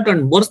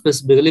important more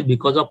specifically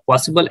because of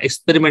possible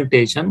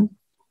experimentation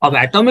of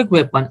atomic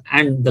weapon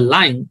and the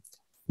line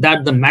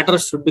that the matter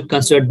should be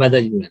considered by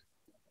the UN."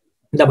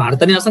 त्या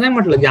भारताने असं नाही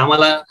म्हटलं की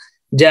आम्हाला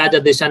ज्या ज्या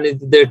देशांनी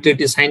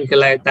ट्रीटी साइन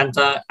केलाय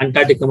त्यांचा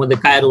अंटार्क्टिकामध्ये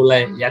काय रोल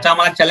आहे याचा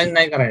आम्हाला चॅलेंज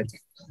नाही करायचं.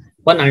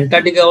 पण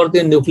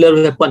अंटार्क्टिकावरती न्यूक्लिअर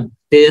वेपन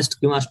टेस्ट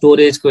किंवा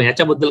स्टोरेज किंवा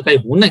याच्याबद्दल काही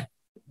होऊ नये,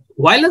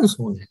 व्हायलन्स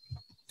होऊ नये.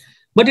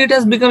 But it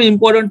has become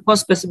important for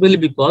specifically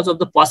because of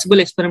the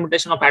possible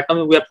experimentation of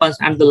atomic weapons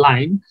and the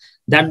line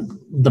that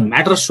the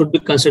matter should be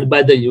considered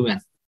by the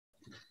UN.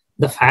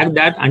 The fact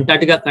that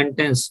Antarctica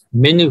contains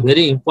many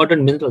very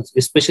important minerals,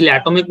 especially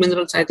atomic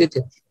minerals,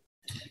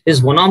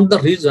 is one of the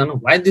reasons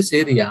why this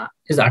area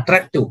is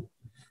attractive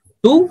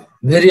to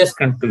various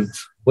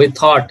countries. We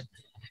thought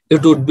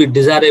it would be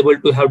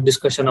desirable to have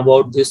discussion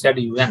about this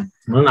at UN.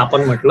 म्हणून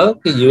आपण म्हटलं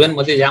की UN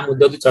मध्ये या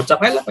मुद्द्यावरती चर्चा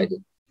व्हायला पाहिजे.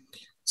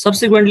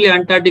 Subsequently,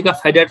 Antarctica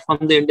faded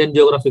from the Indian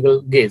geographical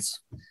gaze.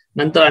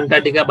 नंतर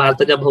अंटार्क्टिका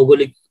भारताच्या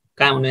भौगोलिक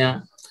काय म्हणूया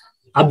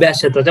अभ्यास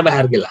क्षेत्राच्या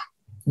बाहेर गेला.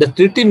 The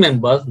treaty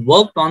members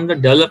worked on the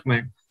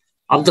development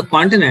of the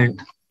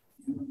continent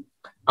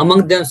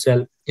among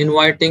themselves,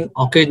 inviting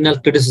occasional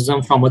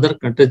criticism from other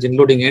countries,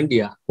 including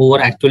India, who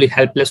were actually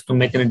helpless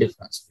to make any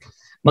difference.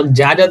 मग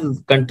ज्या ज्या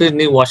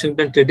कंट्रीजनी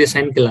वॉशिंग्टन ट्रीटी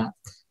साइन केला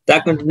त्या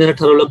कंट्रीने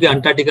ठरवलं की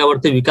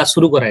अंटार्क्टिकावरती विकास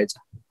सुरू करायचा.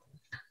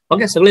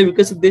 Okay, सगळे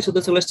विकसित देश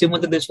होते, सगळे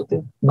श्रीमंत देश होते.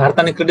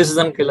 भारताने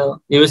क्रिटिसिझम केलं,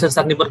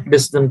 USSRने पण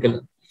क्रिटिसिझम केलं,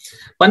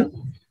 पण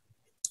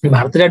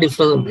भारताच्या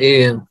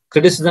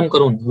क्रिटिसिझम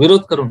करून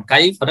विरोध करून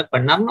काही फरक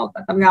पडणार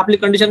नव्हता. कारण आपली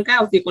कंडिशन काय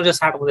होती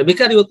 1960 मध्ये,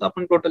 भिकारी होतो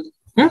आपण टोटली,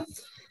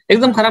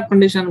 एकदम खराब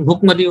कंडिशन,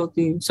 भूकमरी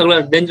होती,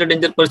 सगळं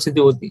डेंजर परिस्थिती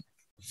होती.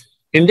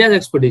 India's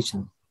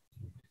expedition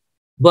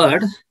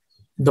but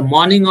the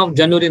morning of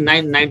January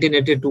 9,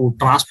 1982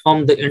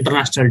 transformed the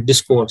international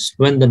discourse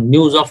when the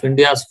news of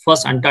India's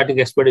first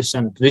Antarctic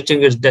expedition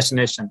reaching its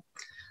destination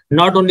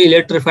not only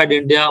electrified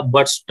India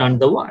but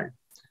stunned the world.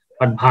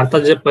 पण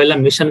भारतात जे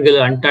पहिलं mission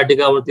गेलं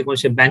अंटार्क्टिकावरती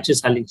 1982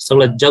 साली,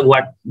 सगळं जग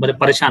बरे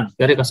परेशान,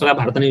 अरे कसं काय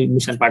भारताने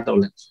मिशन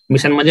पाठवलं.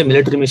 मिशन म्हणजे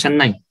मिलिटरी मिशन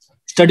नाही,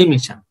 study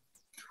mission.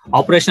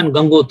 Operation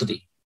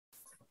Gangotri,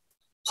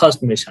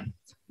 first mission.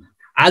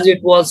 As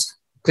it was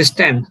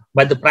christened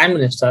by the Prime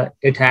Minister,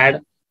 it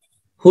had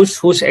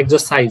Hush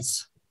exercise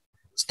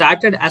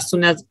started as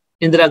soon as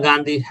Indira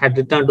Gandhi had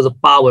returned to the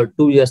power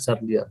 2 years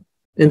earlier.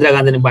 Indira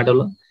Gandhi ne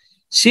paatavla.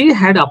 She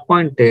had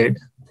appointed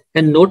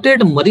a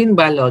noted marine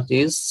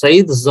biologist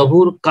Saeed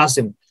Zahur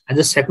Qasim as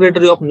the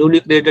secretary of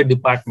newly created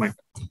Department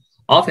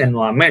of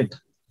Environment.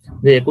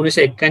 जे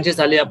 1981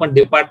 साली आपण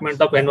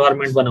department of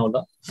environment बनवलं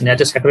आणि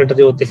याचे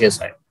secretary होते हे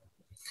साहेब.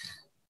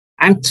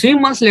 And 3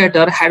 months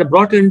later had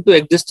brought into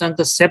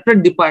existence a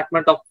separate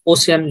Department of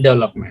Ocean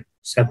Development.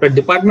 Separate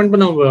department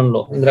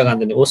बनवलं Indira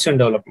गांधीने ocean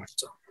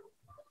डेव्हलपमेंटचं.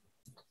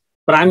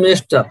 Prime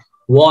minister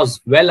was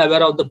well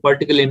aware of the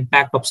political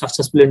impact of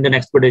successful Indian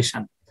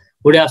expedition.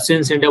 Would have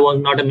since India was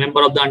not a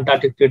member of the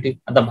Antarctic Treaty.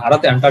 आता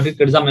Bharat Antarctic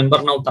ट्रीटीचा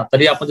member नव्हता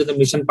तरी आपण तिथे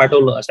mission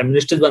पाठवलं, अशा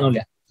ministries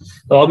बनवल्या.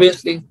 तर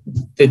ऑब्विसली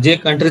ते जे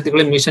कंट्री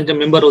तिकडे मिशनचे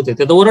मेंबर होते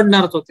ते तर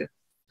ओरडणारच होते.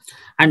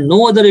 And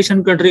no other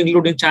Asian country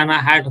including China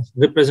had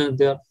represent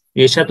there.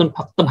 एशियातून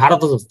फक्त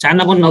भारतच,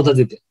 चायना पण नव्हता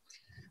तिथे.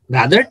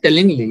 Rather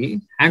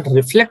tellingly and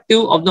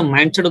reflective of the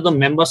mindset of the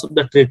members of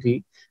the treaty,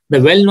 the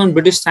well-known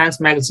British science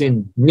magazine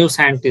New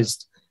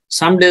Scientist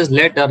some days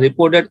later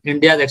reported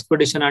India's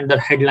expedition under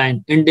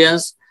headline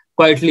Indians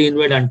quietly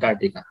invade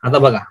Antarctica. आता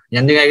बघा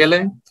यांनी काय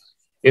केलंय,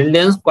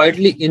 Indians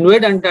quietly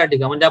invade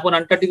Antarctica म्हणजे आपण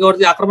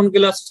अंटार्क्टिकावरती आक्रमण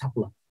केलं असं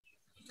छापलं.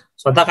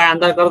 स्वतः काय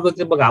अंदाज करत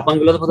होते बघा, आपण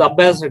गेलो फक्त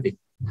अभ्यासासाठी.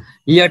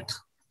 Yet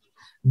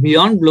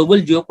beyond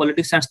global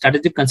geopolitics and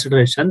strategic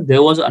consideration,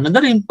 there was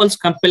another impulse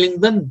compelling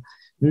the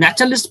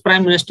naturalist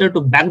prime minister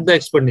to back the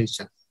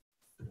expedition.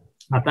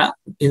 आता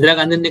इंदिरा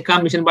गांधींनी का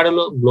मिशन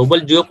पाठवलं, ग्लोबल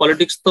जिओ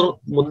पॉलिटिक्स तर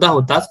मुद्दा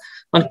होताच,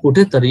 पण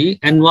कुठेतरी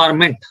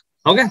एन्व्हायरमेंट,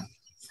 ओके,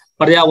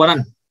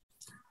 पर्यावरण,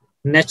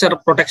 नेचर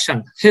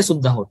प्रोटेक्शन हे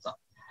सुद्धा होतं.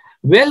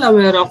 वेल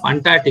aware of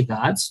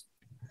अंटार्क्टिकाज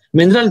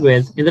mineral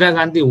wealth, Indira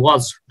Gandhi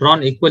was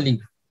drawn equally.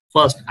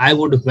 First I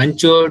would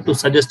venture to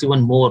suggest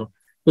even more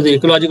to the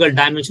ecological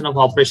dimension of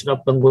operation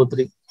of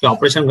Gangotri.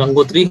 Operation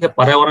Gangotri हे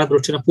पर्यावरण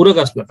दृष्टीने पूरक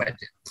असलं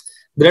पाहिजे.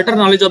 Greater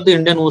knowledge of the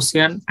Indian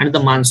Ocean and the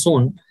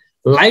monsoon,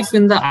 life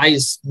in the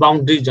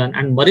ice-bound region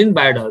and marine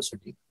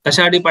biodiversity.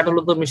 कशासाठी पाठवलं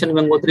होतं mission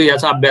Gangotri,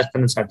 याचा अभ्यास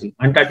करण्यासाठी,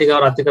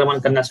 अंटार्क्टिकावर अतिक्रमण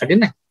करण्यासाठी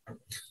नाही.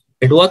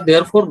 It was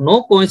therefore no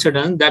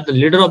coincidence that the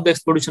leader of the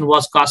expedition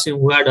was Qasim,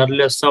 who had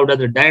earlier served as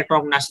the director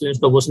of National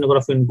Institute of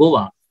Oceanography in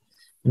Goa.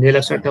 म्हणजे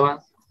लक्षात ठेवा,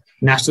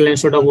 नॅशनल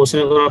इन्स्टिट्यूट ऑफ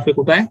ओशनोग्राफी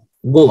कुठे आहे,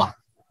 Goa.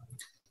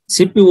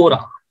 C.P.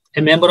 Vora,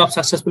 a member of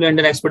successful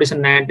Indian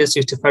expedition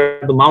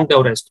 1965 to Mount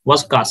Everest,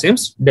 was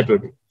Qasim's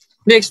deputy.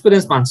 The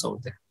experienced माणसं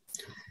होते.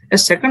 A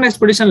second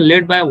expedition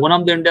led by one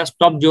of the India's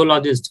top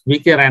geologists,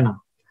 V.K. Raina,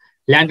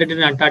 landed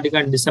in Antarctica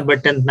on December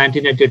 10,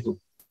 1982.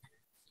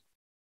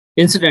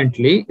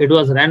 Incidentally, it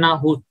was Raina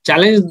who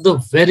challenged the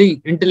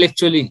very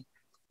intellectually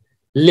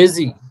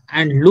lazy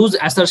and loose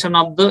assertion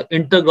of the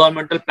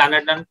Intergovernmental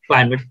Planet and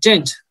Climate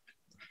Change.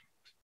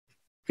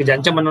 की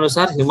ज्यांच्या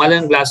म्हणण्यानुसार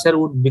Himalayan ग्लाशियर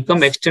would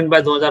become extend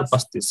by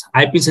 2035.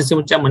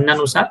 IPCC च्या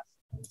म्हणण्यानुसार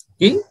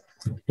की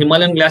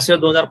Himalayan ग्लाशियर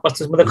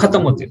 2035 मध्ये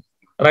खतम होतील.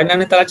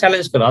 रायनाने त्याला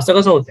चॅलेंज केलं. असं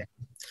कसं होतंय?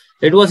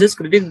 It was his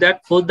critic that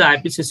forced the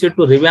IPCC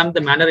to revamp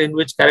the manner in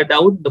which carried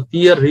out the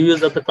peer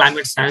reviews of the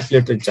climate science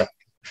literature.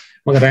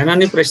 मग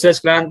रॅनाने प्रेशराईज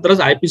केल्यानंतरच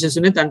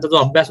आयपीसीसीने त्यांचा जो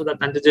अभ्यास होता,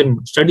 त्यांचे जे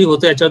स्टडी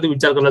होते याच्यावरती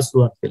विचार करायला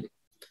सुरुवात केली.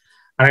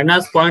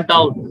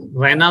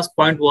 Rana's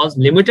point was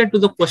limited to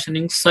the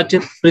questioning such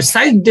a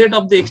precise date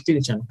of the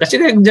extinction. कशी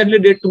काय एक्झॅक्टली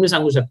डेट तुम्ही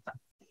सांगू शकता?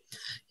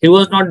 He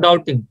was not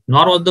doubting,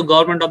 nor was the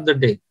government of the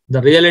day,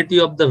 the reality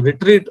of the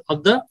retreat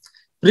of the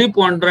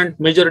preponderant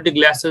majority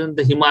glaciers in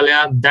the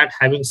Himalaya that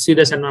having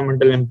serious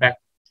environmental impact.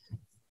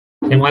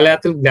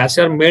 हिमालयातील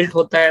ग्लाशियर melt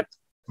होत आहेत,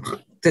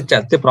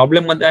 ते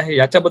problem मध्ये आहे,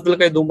 याच्याबद्दल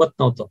काही दुमत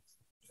नव्हतं.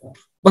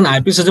 पण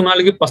आयपीसीसी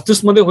म्हणाले की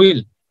 35 मध्ये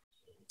होईल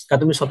का,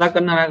 तुम्ही स्वतः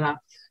करणार आहे का,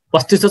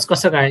 35च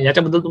कसं काय,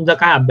 याच्याबद्दल तुमचा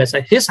काय अभ्यास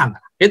आहे हे सांगा.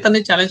 हे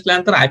त्यांनी चॅलेंज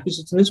केल्यानंतर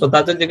आयपीसीसीने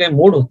स्वतःचे जे काही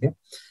मोड होते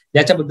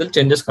याच्याबद्दल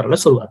चेंजेस करायला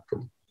सुरुवात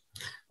केली.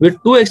 With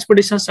 2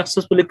 expeditions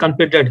successfully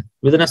completed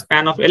within a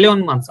span of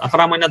 11 months,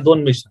 11 महिन्यात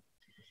 2 mission,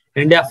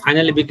 India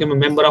finally became a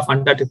member of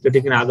Antarctic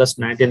treaty in August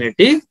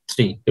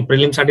 1983. हे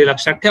प्रिलिम साठी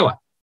लक्षात ठेवा.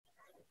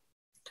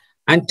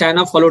 And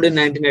China followed in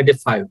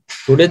 1985.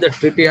 Today the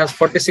treaty has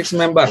 46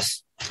 members.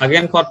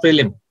 Again for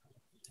prelim.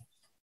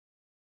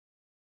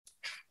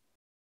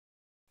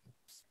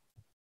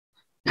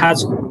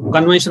 Has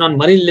convention on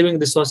marine living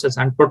resources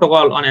and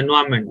protocol on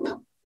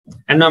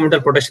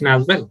environmental protection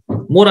as well.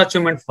 More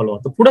achievement follow.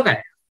 The पुढे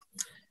काय?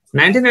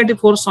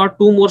 1984 saw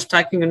 2 more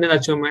striking Indian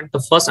achievements.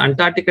 The first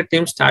Antarctica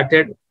team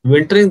started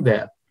wintering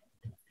there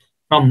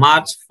from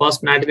March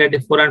 1st,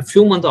 1984, and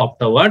few months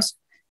afterwards,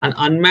 an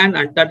unmanned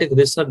Antarctic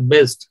research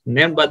base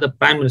named by the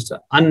Prime Minister,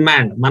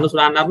 unmanned, माणूस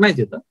राहणार नाही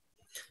तिथं.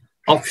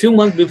 A few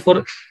months before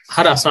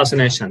her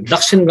assassination,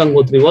 Dakshin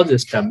Gangotri was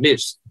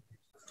established.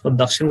 So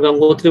Dakshin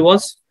Gangotri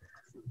was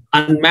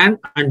unmanned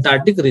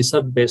Antarctic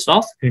research base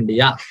of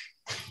India.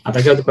 आता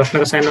जेव्हा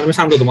प्रश्न कसा येणार मी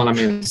सांगतो तुम्हाला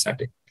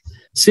मेन्ससाठी.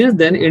 Since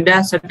then, India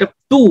has set up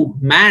 2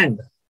 manned,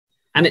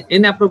 and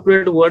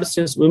inappropriate word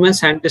since women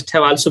scientists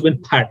have also been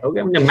part.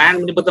 Okay, म्हणजे man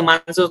म्हणजे फक्त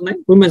माणसंच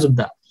नाही, वुमेन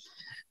सुद्धा.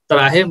 तर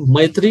आहे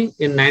मैत्री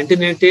इन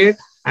 1988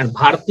 आणि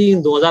भारती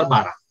इन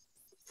 2012.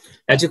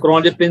 याची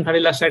क्रोनॉलॉजी प्रिंट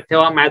साठी लक्षात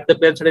ठेवा, मॅथ द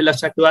पेअर साठी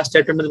लक्षात ठेवा,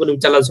 स्टेटमेंट मध्ये पण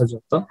विचारला जाऊ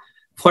शकतो.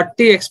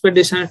 40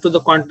 expedition to the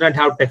continent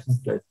have taken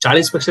place.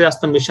 40 पेक्षा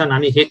जास्त मिशन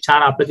आणि हे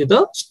 4 आपल्या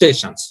तिथं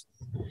stations.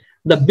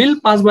 The bill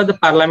pass by the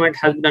parliament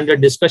has bin under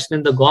discussion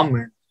in the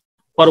government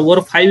for over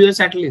 5 years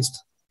at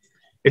least.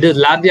 It is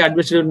largely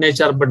administrative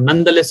nature, but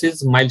nonetheless is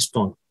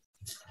milestone.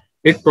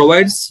 It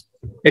provides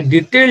a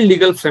detailed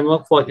legal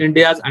framework for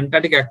India's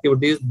Antarctic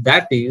activities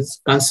that is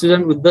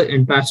consistent with the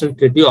international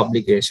treaty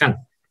obligation.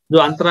 जो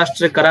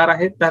आंतरराष्ट्रीय करार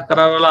आहे त्या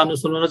कराराला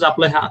अनुसरूनच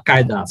आपला हा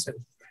कायदा असेल.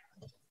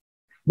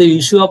 The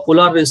issue of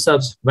polar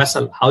research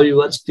vessel,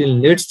 however, still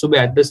needs to be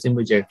addressed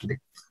immediately.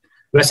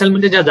 Vessel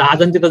म्हणजे ज्या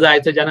जहाजांनी तिथं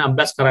जायचं, ज्याने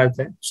अभ्यास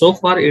करायचा आहे. So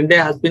far,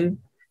 India has been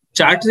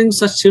chartering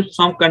such ships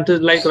from countries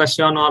like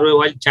Russia, Norway,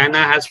 while China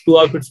has 2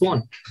 of its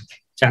own.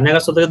 चायनाला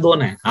स्वतः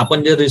 2 आहे.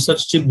 आपण जे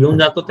रिसर्च शिप घेऊन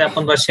जातो ते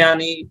आपण रशिया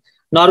आणि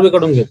नॉर्वे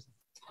कडून घेतो.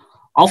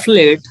 Of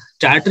late,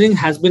 chartering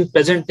has been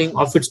presenting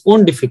of its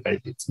own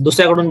difficulties.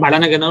 दुसऱ्याकडून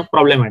भाड्याने घेणं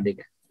प्रॉब्लेमॅटिक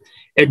आहे.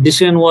 A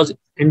decision was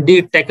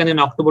indeed taken in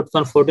October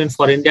 2014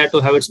 for India to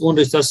have its own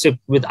research ship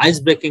with ice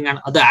breaking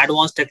and other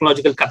advanced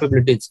technological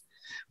capabilities,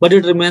 but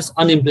it remains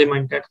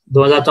unimplemented.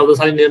 2014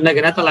 साली निर्णय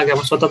घेण्यात आला की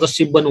आपण स्वतःचा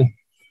शिप बनवू,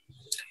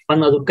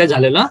 पण अजून काही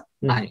झालेलं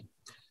नाही.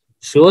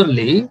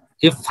 Surely,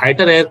 if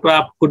fighter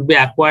aircraft could be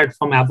acquired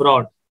from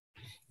abroad,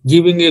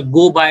 giving a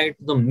go by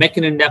to the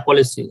Make in India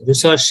policy,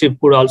 research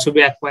ship could also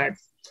be acquired.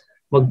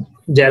 मग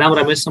जयराम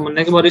रमेशचं म्हणणं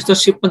आहे की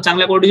रिसर्च शिप पण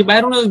चांगल्या क्वालिटीची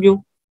बाहेरूनच घेऊ.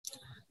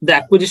 The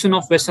acquisition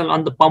of vessel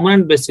on the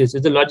permanent basis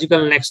is the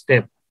logical next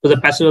step to the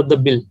passage of the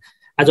bill,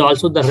 as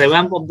also the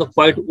revamp of the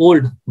quite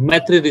old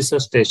Maitri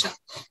research station.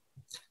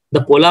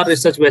 The polar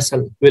research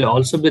vessel will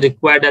also be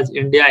required as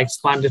India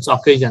expands its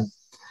occasion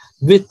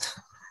with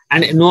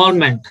an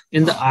involvement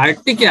in the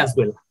Arctic as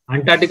well.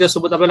 Antarctica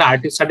सोबत आपल्याला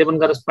Arctic साठी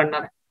पण गरज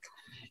पडणार आहे.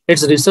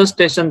 Its research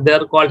station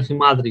there called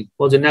Himadri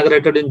was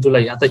inaugurated in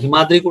July. आता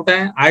हिमाद्री कुठे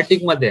आहे?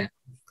 आर्टिक मध्ये आहे,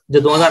 जे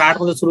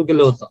 2008 मध्ये सुरू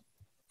केलं होतं.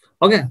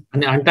 ओके,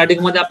 आणि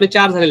अंटार्क्टिक मध्ये आपले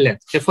 4 झालेले आहेत.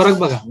 हे फरक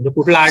बघा, म्हणजे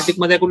कुठला आर्टिक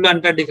मध्ये कुठल्या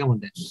अंटार्क्टिका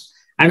मध्ये.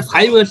 And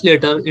 5 years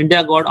later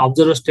India got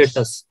observer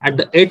status at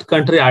the 8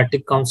 country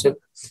Arctic council.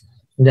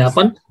 म्हणजे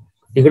आपण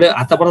इकडे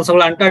आतापर्यंत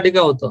सगळं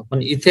अंटार्क्टिका होतं,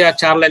 पण इथे या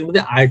 4 लाईन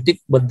मध्ये आर्टिक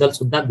बद्दल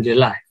सुद्धा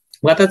दिलेला आहे.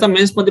 मग त्याचा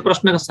मेन्स मध्ये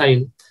प्रश्न कसा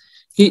येईल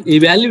की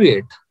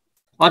इव्हॅल्युएट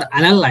और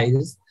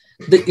analyse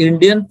the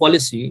Indian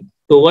policy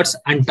towards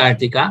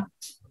Antarctica.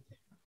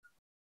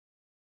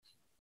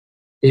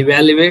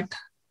 Evaluate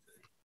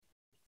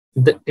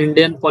the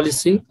Indian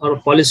policy or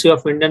policy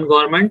of Indian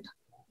government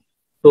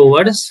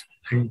towards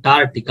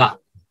Antarctica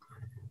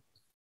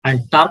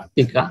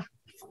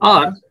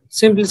or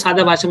simply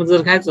साध्या भाषेमध्ये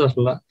जर घ्यायचं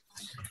असलं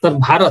तर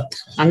भारत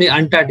आणि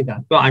अंटार्क्टिका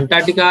किंवा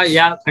अंटार्क्टिका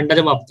या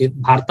खंडाच्या बाबतीत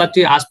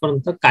भारताची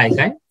आजपर्यंत काय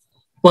काय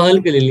पहल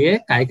केलेली आहे,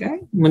 काय काय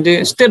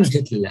म्हणजे स्टेप्स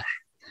घेतलेले आहे,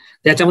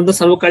 त्याच्यामध्ये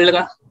सर्व कळलं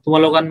का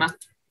तुम्हाला लोकांना?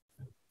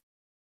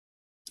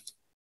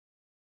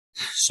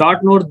 शॉर्ट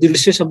नोट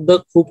 150 शब्द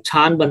खूप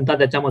छान बनतात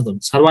त्याच्यामधून.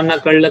 सर्वांना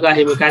कळलं का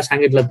हे मी काय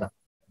सांगितलं तर?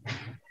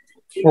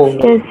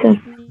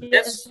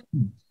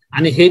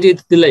 आणि हे जे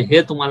दिलंय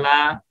हे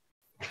तुम्हाला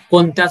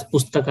कोणत्याच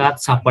पुस्तकात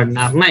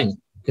सापडणार नाही.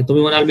 की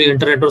तुम्ही म्हणाल मी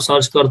इंटरनेटवर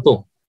सर्च करतो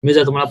मी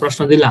जर तुम्हाला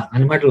प्रश्न दिला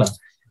आणि म्हटलं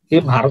की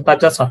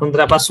भारताच्या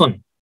स्वातंत्र्यापासून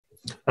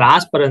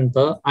आजपर्यंत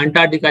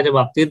अंटार्क्टिकाच्या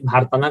बाबतीत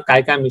भारतानं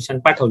काय काय मिशन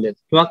पाठवलेत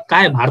किंवा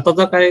काय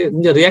भारताचं काय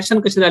म्हणजे रिॲक्शन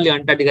कशी झाली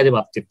अंटार्क्टिकाच्या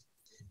बाबतीत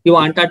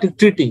किंवा अंटार्क्टिक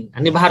ट्रिटी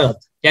आणि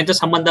भारत यांच्या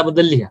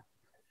संबंधाबद्दल लिहा.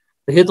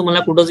 तर हे तुम्हाला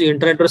कुठंच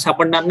इंटरनेटवर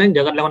सापडणार नाही,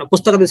 जगातल्या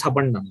पुस्तकात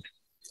सापडणार नाही.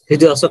 हे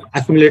जे असं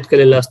अक्युमुलेट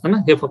केलेलं असतं ना,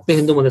 हे फक्त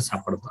हिंदूमध्ये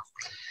सापडतं.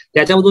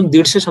 त्याच्यामधून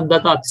 150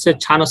 शब्दाचं अतिशय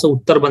छान असं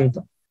उत्तर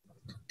बनतं.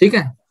 ठीक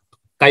आहे,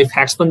 काही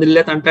फॅक्ट्स पण दिलेले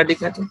आहेत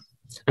अंटार्क्टिकाचे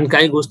आणि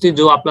काही गोष्टी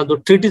जो आपला जो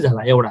ट्रिटी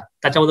झाला एवढा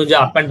त्याच्यामधून जे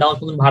अप अँड डाऊन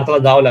मधून भारताला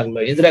जावं लागलं,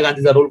 इंदिरा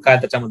गांधीचा रोल काय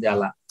त्याच्यामध्ये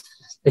आला,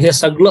 हे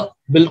सगळं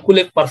बिलकुल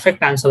एक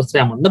परफेक्ट आन्सर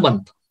यामधनं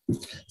बनतं.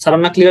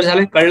 सर्वांना क्लिअर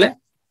झालंय, कळलंय?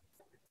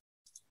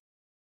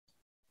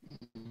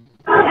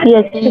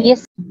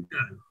 Yes.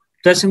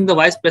 Trusting the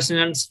vice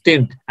president's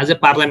stint as a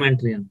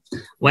parliamentarian.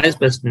 Vice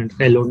president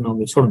काही लोड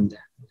नव्हती, सोडून द्या.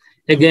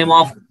 A game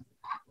of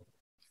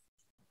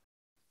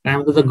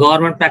the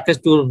government package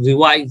to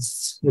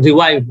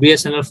revive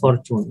BSNL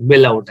fortune.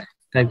 Bail out आहे,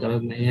 काही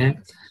गरज नाही आहे.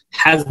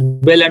 Has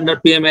bail under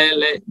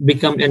PMLA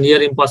become a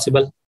near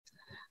impossible?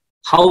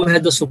 How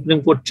has the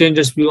Supreme Court changed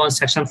its view on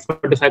Section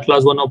 45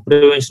 Clause 1 of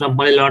Prevention of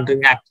Money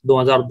Laundering Act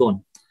 2002?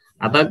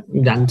 आता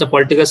ज्यांचं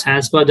political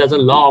science किंवा ज्याचं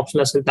law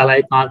option असेल त्याला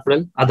एक मार्क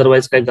पडेल,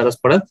 अदरवाईज काही गरज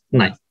पडत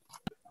नाही.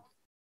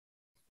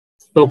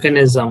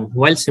 Tokenism.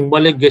 While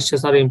symbolic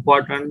gestures are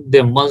important,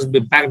 they must be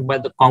backed by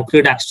the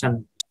concrete action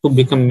to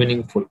become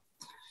meaningful.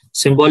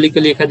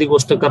 Symbolically एखादी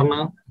गोष्ट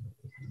करणं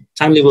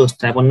चांगली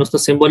गोष्ट आहे, पण नुसतं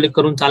सिम्बॉलिक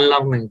करून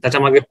चालणार नाही,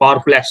 त्याच्या मागे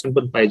पॉवरफुल ऍक्शन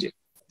पण पाहिजे.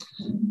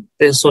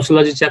 ते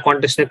सोशलॉजीच्या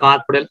कॉन्टेक्स्टने काळात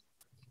पडेल,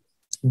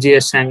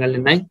 जीएस अँगलने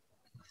नाही.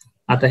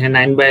 आता हे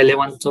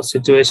 9/11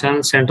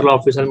 situation, central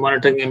official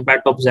monitoring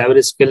impact of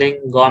salary scaling,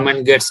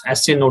 government gates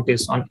SC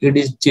notice on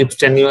ED chief's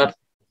tenure.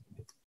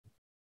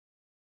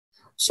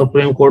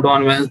 Supreme Court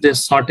on Wednesday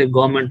sought a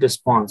government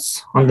response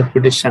on the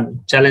petition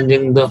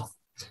challenging the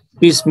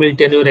piecemeal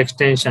tenure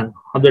extension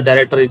of the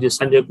director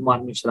Sanjay Kumar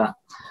Mishra.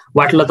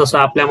 वाटलं तसं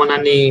आपल्या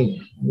मनाने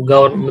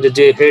म्हणजे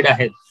जे head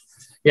आहेत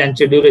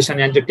यांचे duration,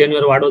 यांचे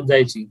tenure वाढवत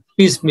जायची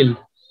पीसमिल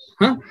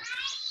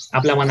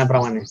आपल्या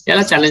मनाप्रमाणे,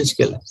 याला चॅलेंज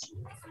केलं.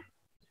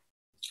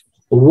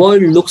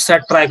 World looks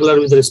at tricolour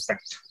with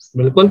respect,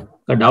 बिलकुल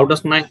का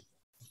डाऊटच नाही.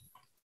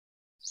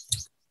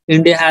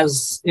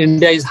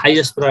 India is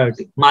highest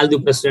priority, Maldives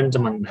प्रेसिडेंटचं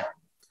म्हणणं आहे.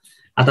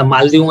 आता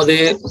मालदीव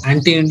मध्ये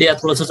अँटी इंडिया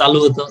थोडंसं चालू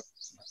होतं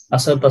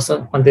असं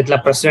तसं, पण तिथल्या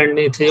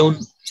प्रेसिडेंटने इथे येऊन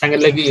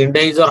सांगितलं की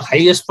India is our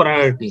highest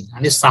priority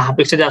आणि 6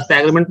 पेक्षा जास्त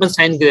अग्रीमेंट पण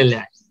साईन केलेले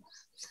आहे.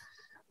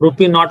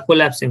 RuPay not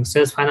collapsing,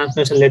 cells finance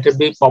minister लेटेड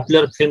B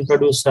popular film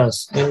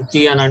producers in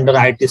T and under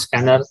IT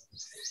scanner.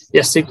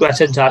 SC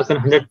classes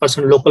Jharkhand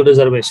 100% local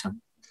reservation.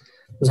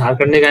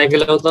 झारखंडने काय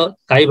केलं होतं,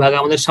 काही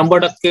भागामध्ये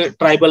 100%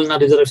 ट्रायबलना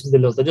रिझर्वेशन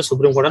दिलं होतं, जे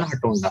सुप्रीम कोर्टाने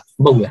हटवून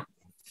टाकलं. बघूया.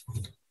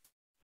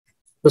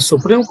 The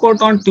Supreme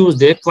Court on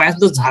Tuesday quashed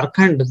the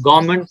Jharkhand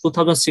government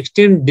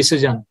 2016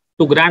 decision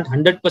to grant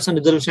 100%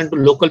 reservation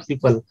to local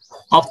people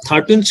of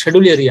 13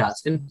 scheduled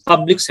areas in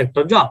public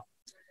sector job.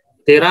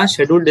 13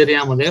 scheduled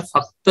area मध्ये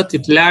फक्त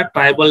तिथल्या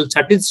ट्रायबल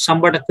साठीच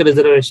 100%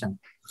 रिझर्वेशन.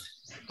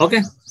 ओके,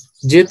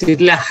 जे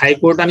तिथल्या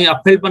हायकोर्टाने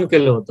अपील पण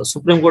केलं होतं,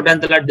 सुप्रीम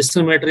कोर्टाने त्याला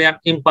डिस्क्रिमिनेटरी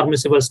अँड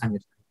इम्परमिसिबल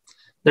सांगितलं.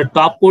 The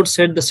top court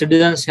said the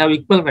citizens have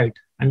equal right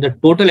and the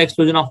total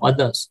exclusion of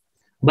others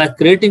by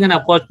creating an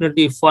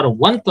opportunity for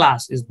one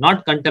class is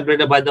not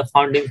contemplated by the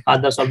founding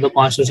fathers of the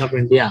Constitution of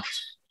India.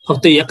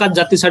 फक्त एकाच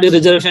जातीसाठी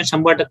reservation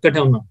 100%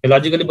 ठेवणं हे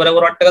logically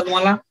बरोबर वाटतं का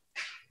तुम्हाला?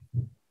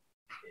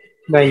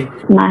 नाही.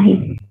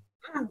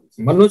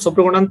 म्हणून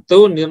सुप्रीम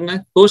कोर्टाने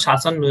तो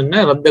शासन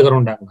निर्णय रद्द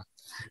करून टाकला.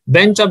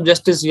 Bench of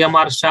justice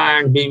MR Shah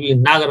and BV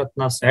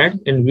Nagaratna said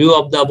in view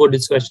of the above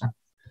discussion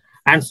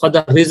and for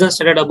the reasons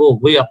stated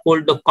above, we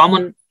uphold the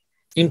common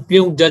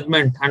impugned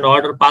judgment and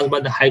order passed by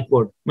the High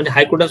Court. म्हणजे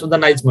हायकोर्टाने सुद्धा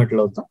नाहीच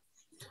म्हटलं होतं.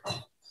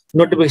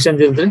 Notification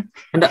दिलं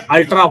and the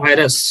ultra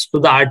virus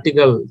to the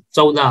article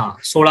 14,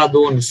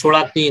 16(2),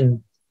 16(3),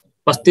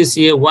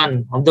 35A(1)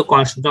 of the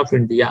Constitution of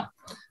India.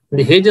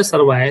 म्हणजे हे जे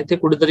सर्व आहे ते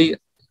कुठेतरी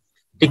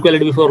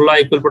equality before law,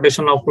 equal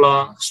protection of law,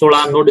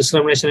 16 no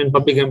discrimination in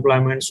public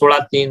employment,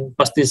 16(3),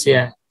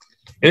 35A.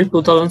 In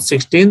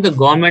 2016, the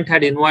government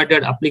had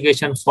invited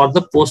application for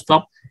the post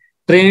of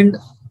trained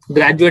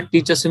graduate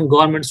teachers in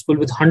government school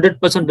with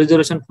 100%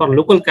 reservation for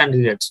local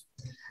candidates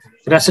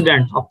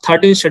resident of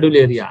 13 scheduled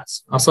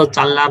areas. असं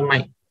चालणार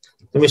नाही.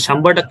 तुम्ही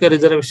 100%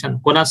 reservation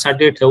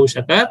कोणासाठी ठेवू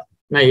शकत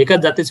नाही, एकाच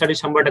जातीसाठी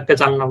 100%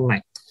 चालणार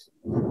नाही.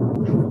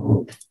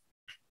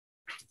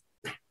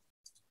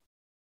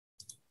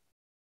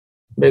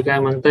 काय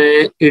म्हणते,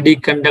 ED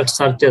conduct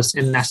searches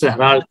in National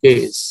Herald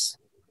case,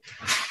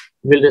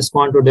 will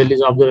respond to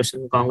Delhi's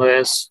observation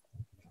Congress.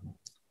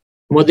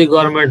 Modi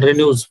government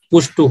renews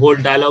push to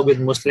hold dialogue with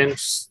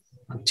Muslims.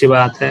 अच्छी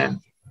बात है.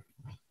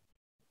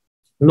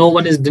 No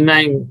one is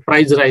denying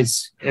price rise.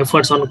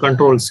 Efforts on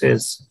control,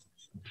 says.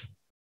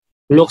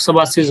 Lok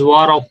Sabha sees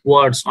war of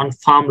words on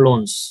farm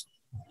loans.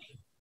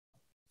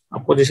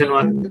 Opposition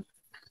one.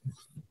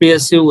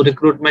 PSU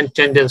recruitment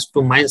changes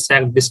to Mines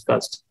Act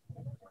discussed.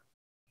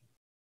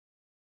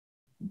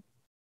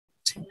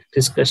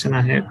 Discussion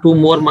आहे. 2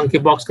 more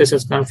monkeypox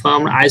cases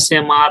confirmed.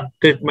 ICMR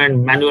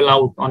treatment manual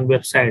out on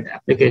website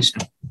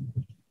application.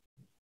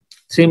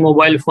 3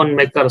 mobile phone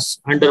makers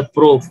under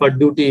probe for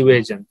duty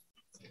evasion.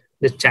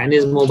 The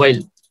Chinese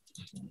mobile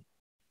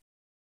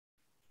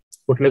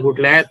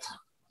कुठले आहेत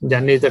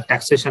ज्यांनी इथं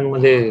taxation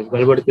मध्ये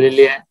गडबड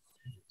केलेली आहे.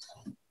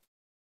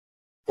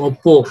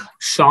 Oppo,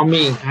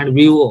 Xiaomi आणि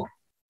विवो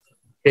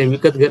हे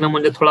विकत घेणं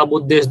म्हणजे थोडा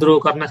बहुत देशद्रोह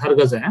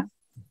करण्यासारखंच आहे.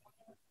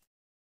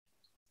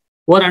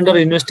 वर under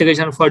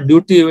investigation for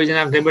duty evasion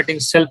and रिबेटिंग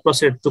self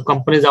process to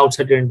companies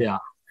outside India.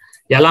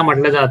 याला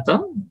म्हटलं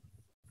जातं,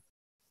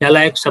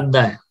 याला एक शब्द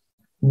आहे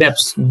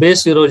BEPS,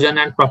 base erosion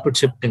and profit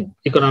shifting.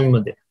 Economy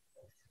मध्ये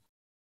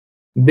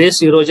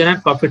base erosion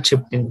and profit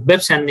shifting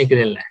BEPS यांनी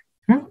केलेलं आहे.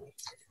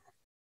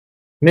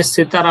 Miss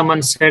Sitharaman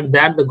sed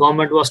that the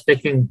government was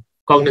taking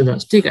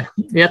cognisance. ठीक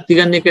आहे, या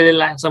तिघांनी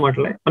केलेलं आहे असं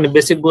म्हटलंय. पण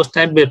बेसिक गोष्ट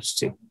आहे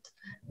बेप्सची,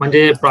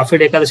 म्हणजे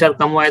प्रॉफिट एका देशात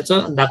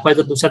कमवायचं,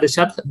 दाखवायचं दुसऱ्या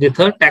देशात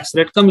जिथं टॅक्स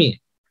रेट कमी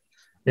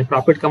आहे.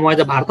 प्रॉफिट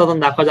कमवायचं भारतात आणि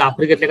दाखवायचं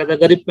आफ्रिकेतल्या एखाद्या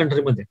गरीब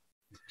कंट्रीमध्ये,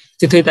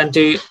 तिथे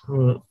त्यांची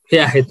हे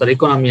आहे तर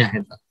इकॉनॉमी आहे.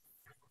 तर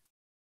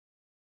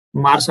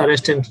March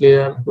arrest in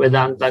clear,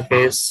 Vedanta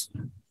case.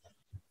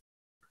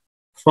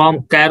 From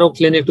कॅरो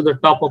clinic to the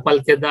top of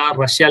al Qaeda,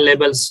 Russia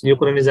labels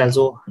Ukraine is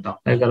azo.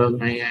 काही गरज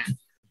नाही आहे.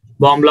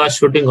 Bomb blast,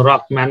 shooting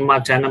rock, Myanmar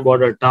China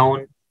border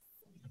town.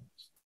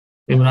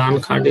 Imran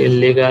Khan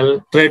illegal.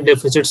 Trade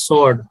deficit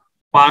सोड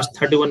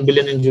past 31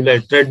 billion in July.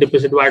 Trade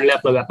deficit वाढले,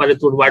 आपलं व्यापारी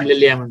तूट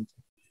वाढलेली आहे म्हणते.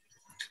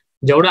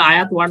 जेवढं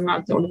आयात वाढणार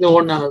तेवढं ते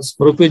वाढणारच.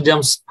 रुपीज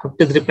जम्प्स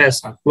 53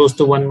 पैसा, क्लोज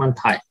टू 1 month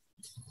हाय.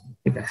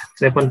 ठीक आहे,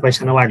 53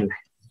 पैशानं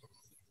वाढलाय,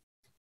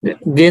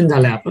 गेन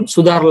झालाय, आपण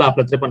सुधारला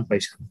आपलं 53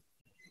 पैसा.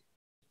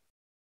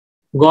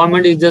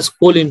 Government is just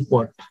Coal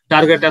import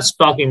target eight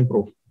stock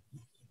improve.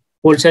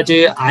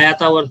 कोळशाचे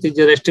आयातावरती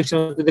जे रेस्ट्रिक्शन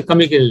होते ते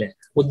कमी केलेले आहे.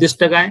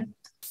 उद्दिष्ट काय?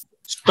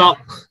 स्टॉक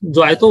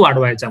जो आहे तो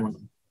वाढवायचा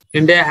म्हणून.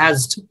 India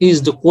has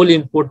इज्ड Coal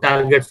import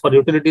target for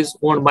utilities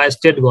owned by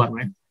state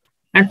government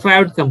and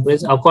private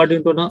companies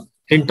according to the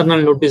internal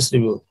notice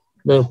review.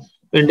 The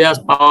India's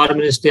power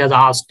ministry has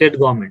asked state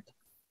government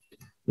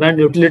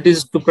when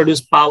utilities to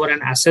produce power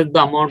and assess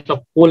the amount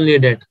of coal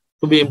needed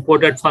to be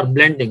imported for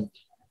blending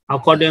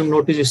according to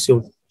notice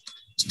issued.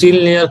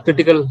 Still near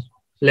critical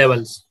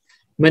levels.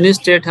 Many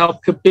states have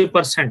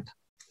 50%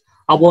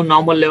 above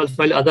normal levels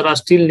while others are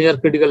still near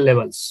critical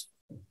levels.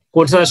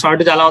 कोळसा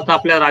shortage आला होता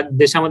आपल्या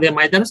देशामध्ये,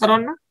 माहिती आहे ना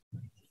सर्वांना?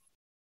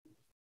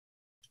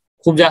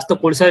 खूप जास्त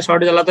कोळसा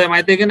शॉर्टेज आला तर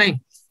माहिती आहे की नाही?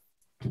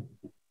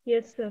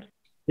 Yes sir.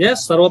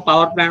 येस, सर्व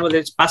पॉवर प्लांट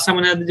मध्ये 5-6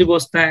 महिन्याची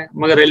गोष्ट आहे.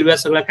 मग रेल्वे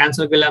सगळं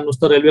कॅन्सल केल्या,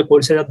 नुसतं रेल्वे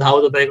कोळशाच्या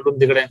धावत होता इकडून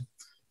तिकडे.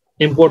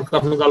 इम्पोर्ट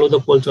करणं चालू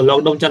होतं कोळसा.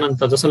 लॉकडाऊनच्या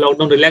नंतर जसं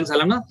लॉकडाऊन रिलॅक्स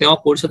झालं ना, तेव्हा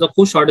कोळशाचा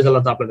खूप शॉर्टेज झाला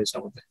होता आपल्या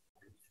देशामध्ये.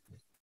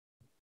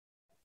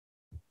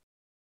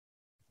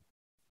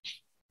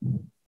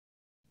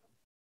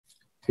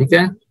 ठीक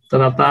आहे,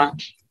 तर आता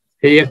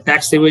हे एक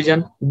टॅक्स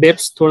इव्हेजन,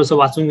 बेप्स थोडस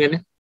वाचून घेणे.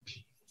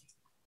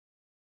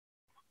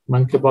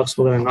 monkeypox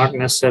वगैरे नॉट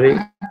नेसेसरी.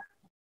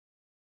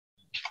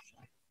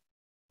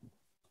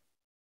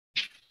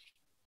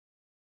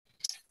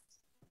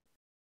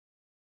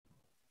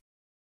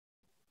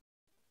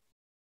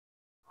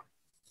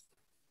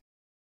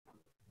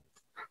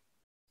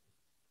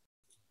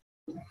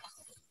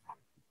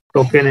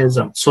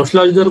 टोकेनिझम.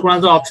 सोशलॉजी जर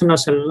कोणाचा ऑप्शन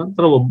असेल ना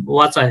तर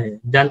वाचा आहे.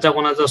 ज्यांचा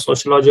कोणाचा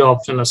सोशलॉजी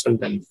ऑप्शन असेल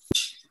त्यांनी,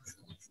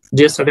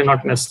 जे साठी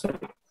नॉट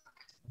नेसेसरी.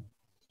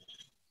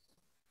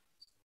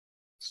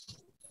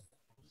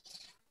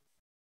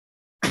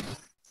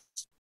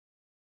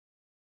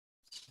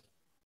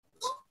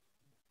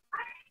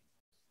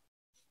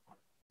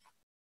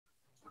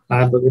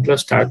 काय बघितलं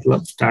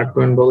स्टार्ट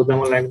पॉइंट बघू द्या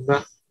मला एकदा.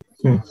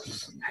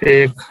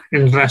 हे एक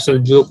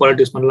इंटरनॅशनल जिओ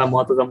पॉलिटिक्स मधला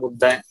महत्वाचा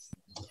मुद्दा आहे.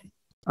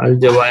 Al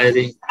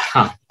Zawahiri.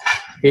 हा,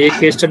 हे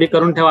केस स्टडी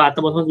करून ठेवा,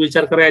 आतापासून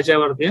विचार करा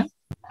याच्यावरती.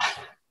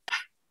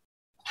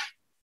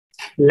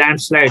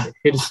 लँडस्लाइड,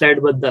 हिलस्लाइड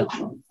बद्दल.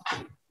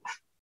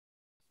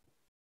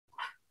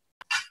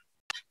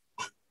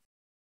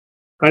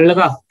 कळलं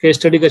का? केस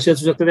स्टडी कशी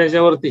असू शकते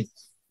त्याच्यावरती,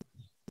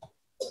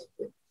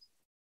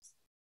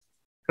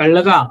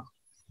 कळलं का?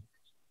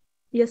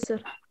 Yes sir.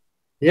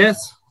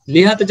 येस,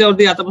 लिहा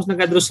त्याच्यावरती आतापासून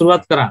काहीतरी सुरुवात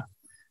करा.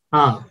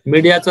 हा,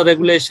 मीडियाचं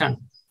रेग्युलेशन.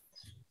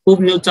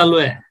 खूप न्यूज चालू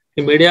आहे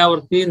की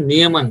मीडियावरती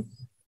नियमन,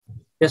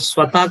 हे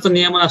स्वतःच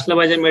नियमन असलं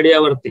पाहिजे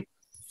मीडियावरती,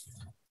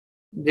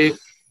 जे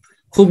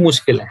खूप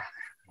मुश्किल आहे.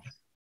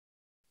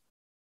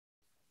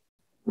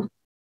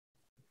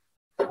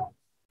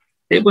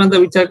 हे पर्यंत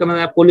विचार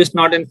करणार. Police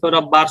not in favour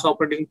of bars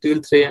operating till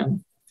 3 AM.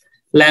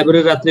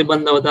 Library रात्री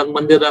बंद होतात,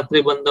 मंदिर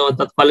रात्री बंद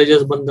होतात,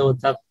 कॉलेजेस बंद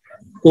होतात,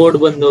 कोर्ट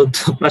बंद होत,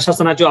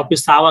 प्रशासनाचे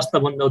ऑफिस 6 वाजता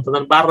बंद होतात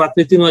आणि बार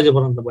रात्री 3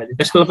 वाजेपर्यंत पाहिजे.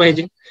 कशाला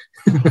पाहिजे?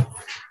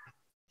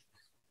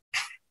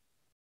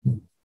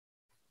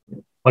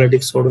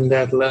 पॉलिटिक्स सोडून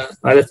द्यायला.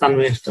 राजस्थान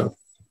मिनिस्टर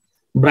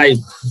ब्राईब,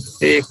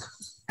 एक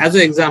ऍज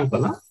अ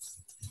एक्झाम्पल.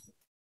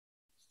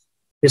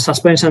 हे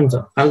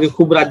सस्पेन्शनचं, कारण की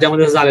खूप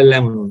राज्यामध्ये झालेलं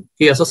आहे म्हणून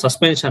की असं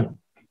सस्पेन्शन,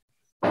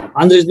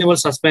 अनरिजनेबल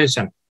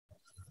सस्पेन्शन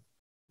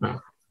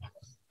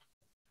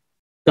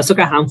कसं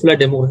काय हार्मफुल आहे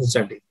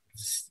डेमोक्रेसीसाठी.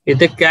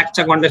 इथे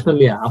कॅगच्या कॉन्टेक्स्टने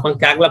लिहा. आपण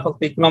कॅगला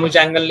फक्त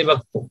इकॉनॉमीच्या अँगलने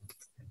बघतो.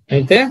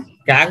 इथे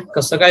कॅग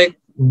कसं काय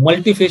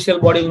मल्टीफेशियल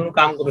बॉडी म्हणून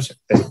काम करू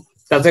शकते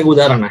त्याचं एक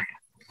उदाहरण आहे.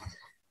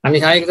 आणि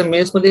हा एकदम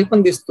मेन्स मध्ये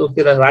पण दिसतो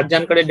की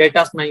राज्यांकडे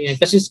डेटाच नाहीये,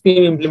 कशी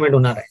स्कीम इम्प्लिमेंट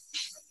होणार आहे.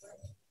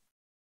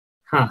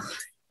 हा,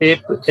 हे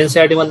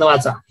एनसीईआरटी मधनं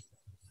वाचा,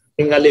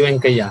 पिंगाली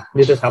व्यंकय्या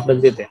जिथे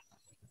सापडेल तिथे.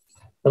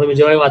 तर तुम्ही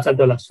जेव्हा वाचाल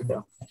तेव्हा लक्ष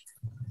ठेवा.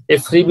 हे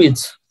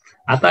फ्रीबीज,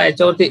 आता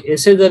याच्यावरती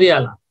एसे जरी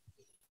आला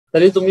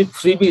तरी तुम्ही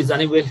फ्रीबीज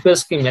आणि वेलफेअर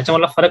स्कीम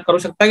याच्यामधला फरक करू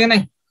शकता की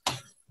नाही?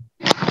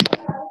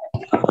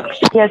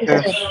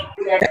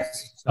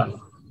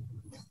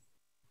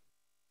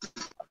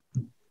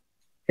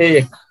 हे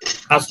एक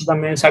हा सुद्धा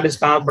मेन साठीच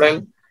कामात पडेल,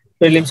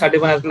 प्रिलिम साठी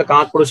पण आपल्याला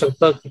कामात पडू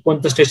शकतं की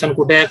कोणतं स्टेशन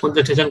कुठे आहे,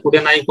 कोणतं स्टेशन कुठे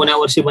नाही, कोण्या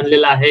वर्षी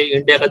बनलेलं आहे,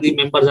 इंडिया कधी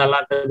मेंबर झाला,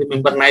 कधी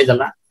मेंबर नाही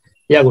झाला,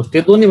 या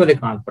गोष्टी दोन्ही मध्ये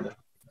कामात पडेल.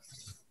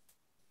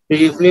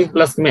 Prelim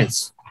plus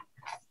men's.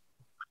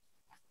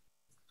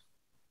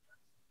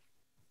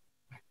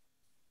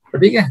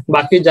 ठीक आहे.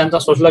 बाकी ज्यांचा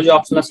सोशलॉजी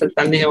ऑप्शन असेल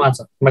त्यांनी हे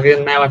वाचा, बाकी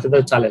नाही वाचलं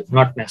तर चालेल,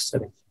 नॉट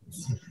नेसेसरी.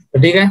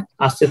 ठीक आहे,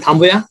 आजचे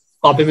थांबूया.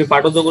 कॉपी मी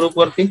पाठवतो ग्रुप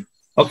वरती.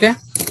 Okay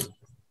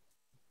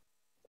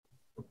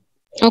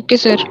okay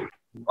sir.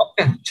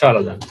 ओके,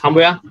 चलो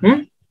थांबूया.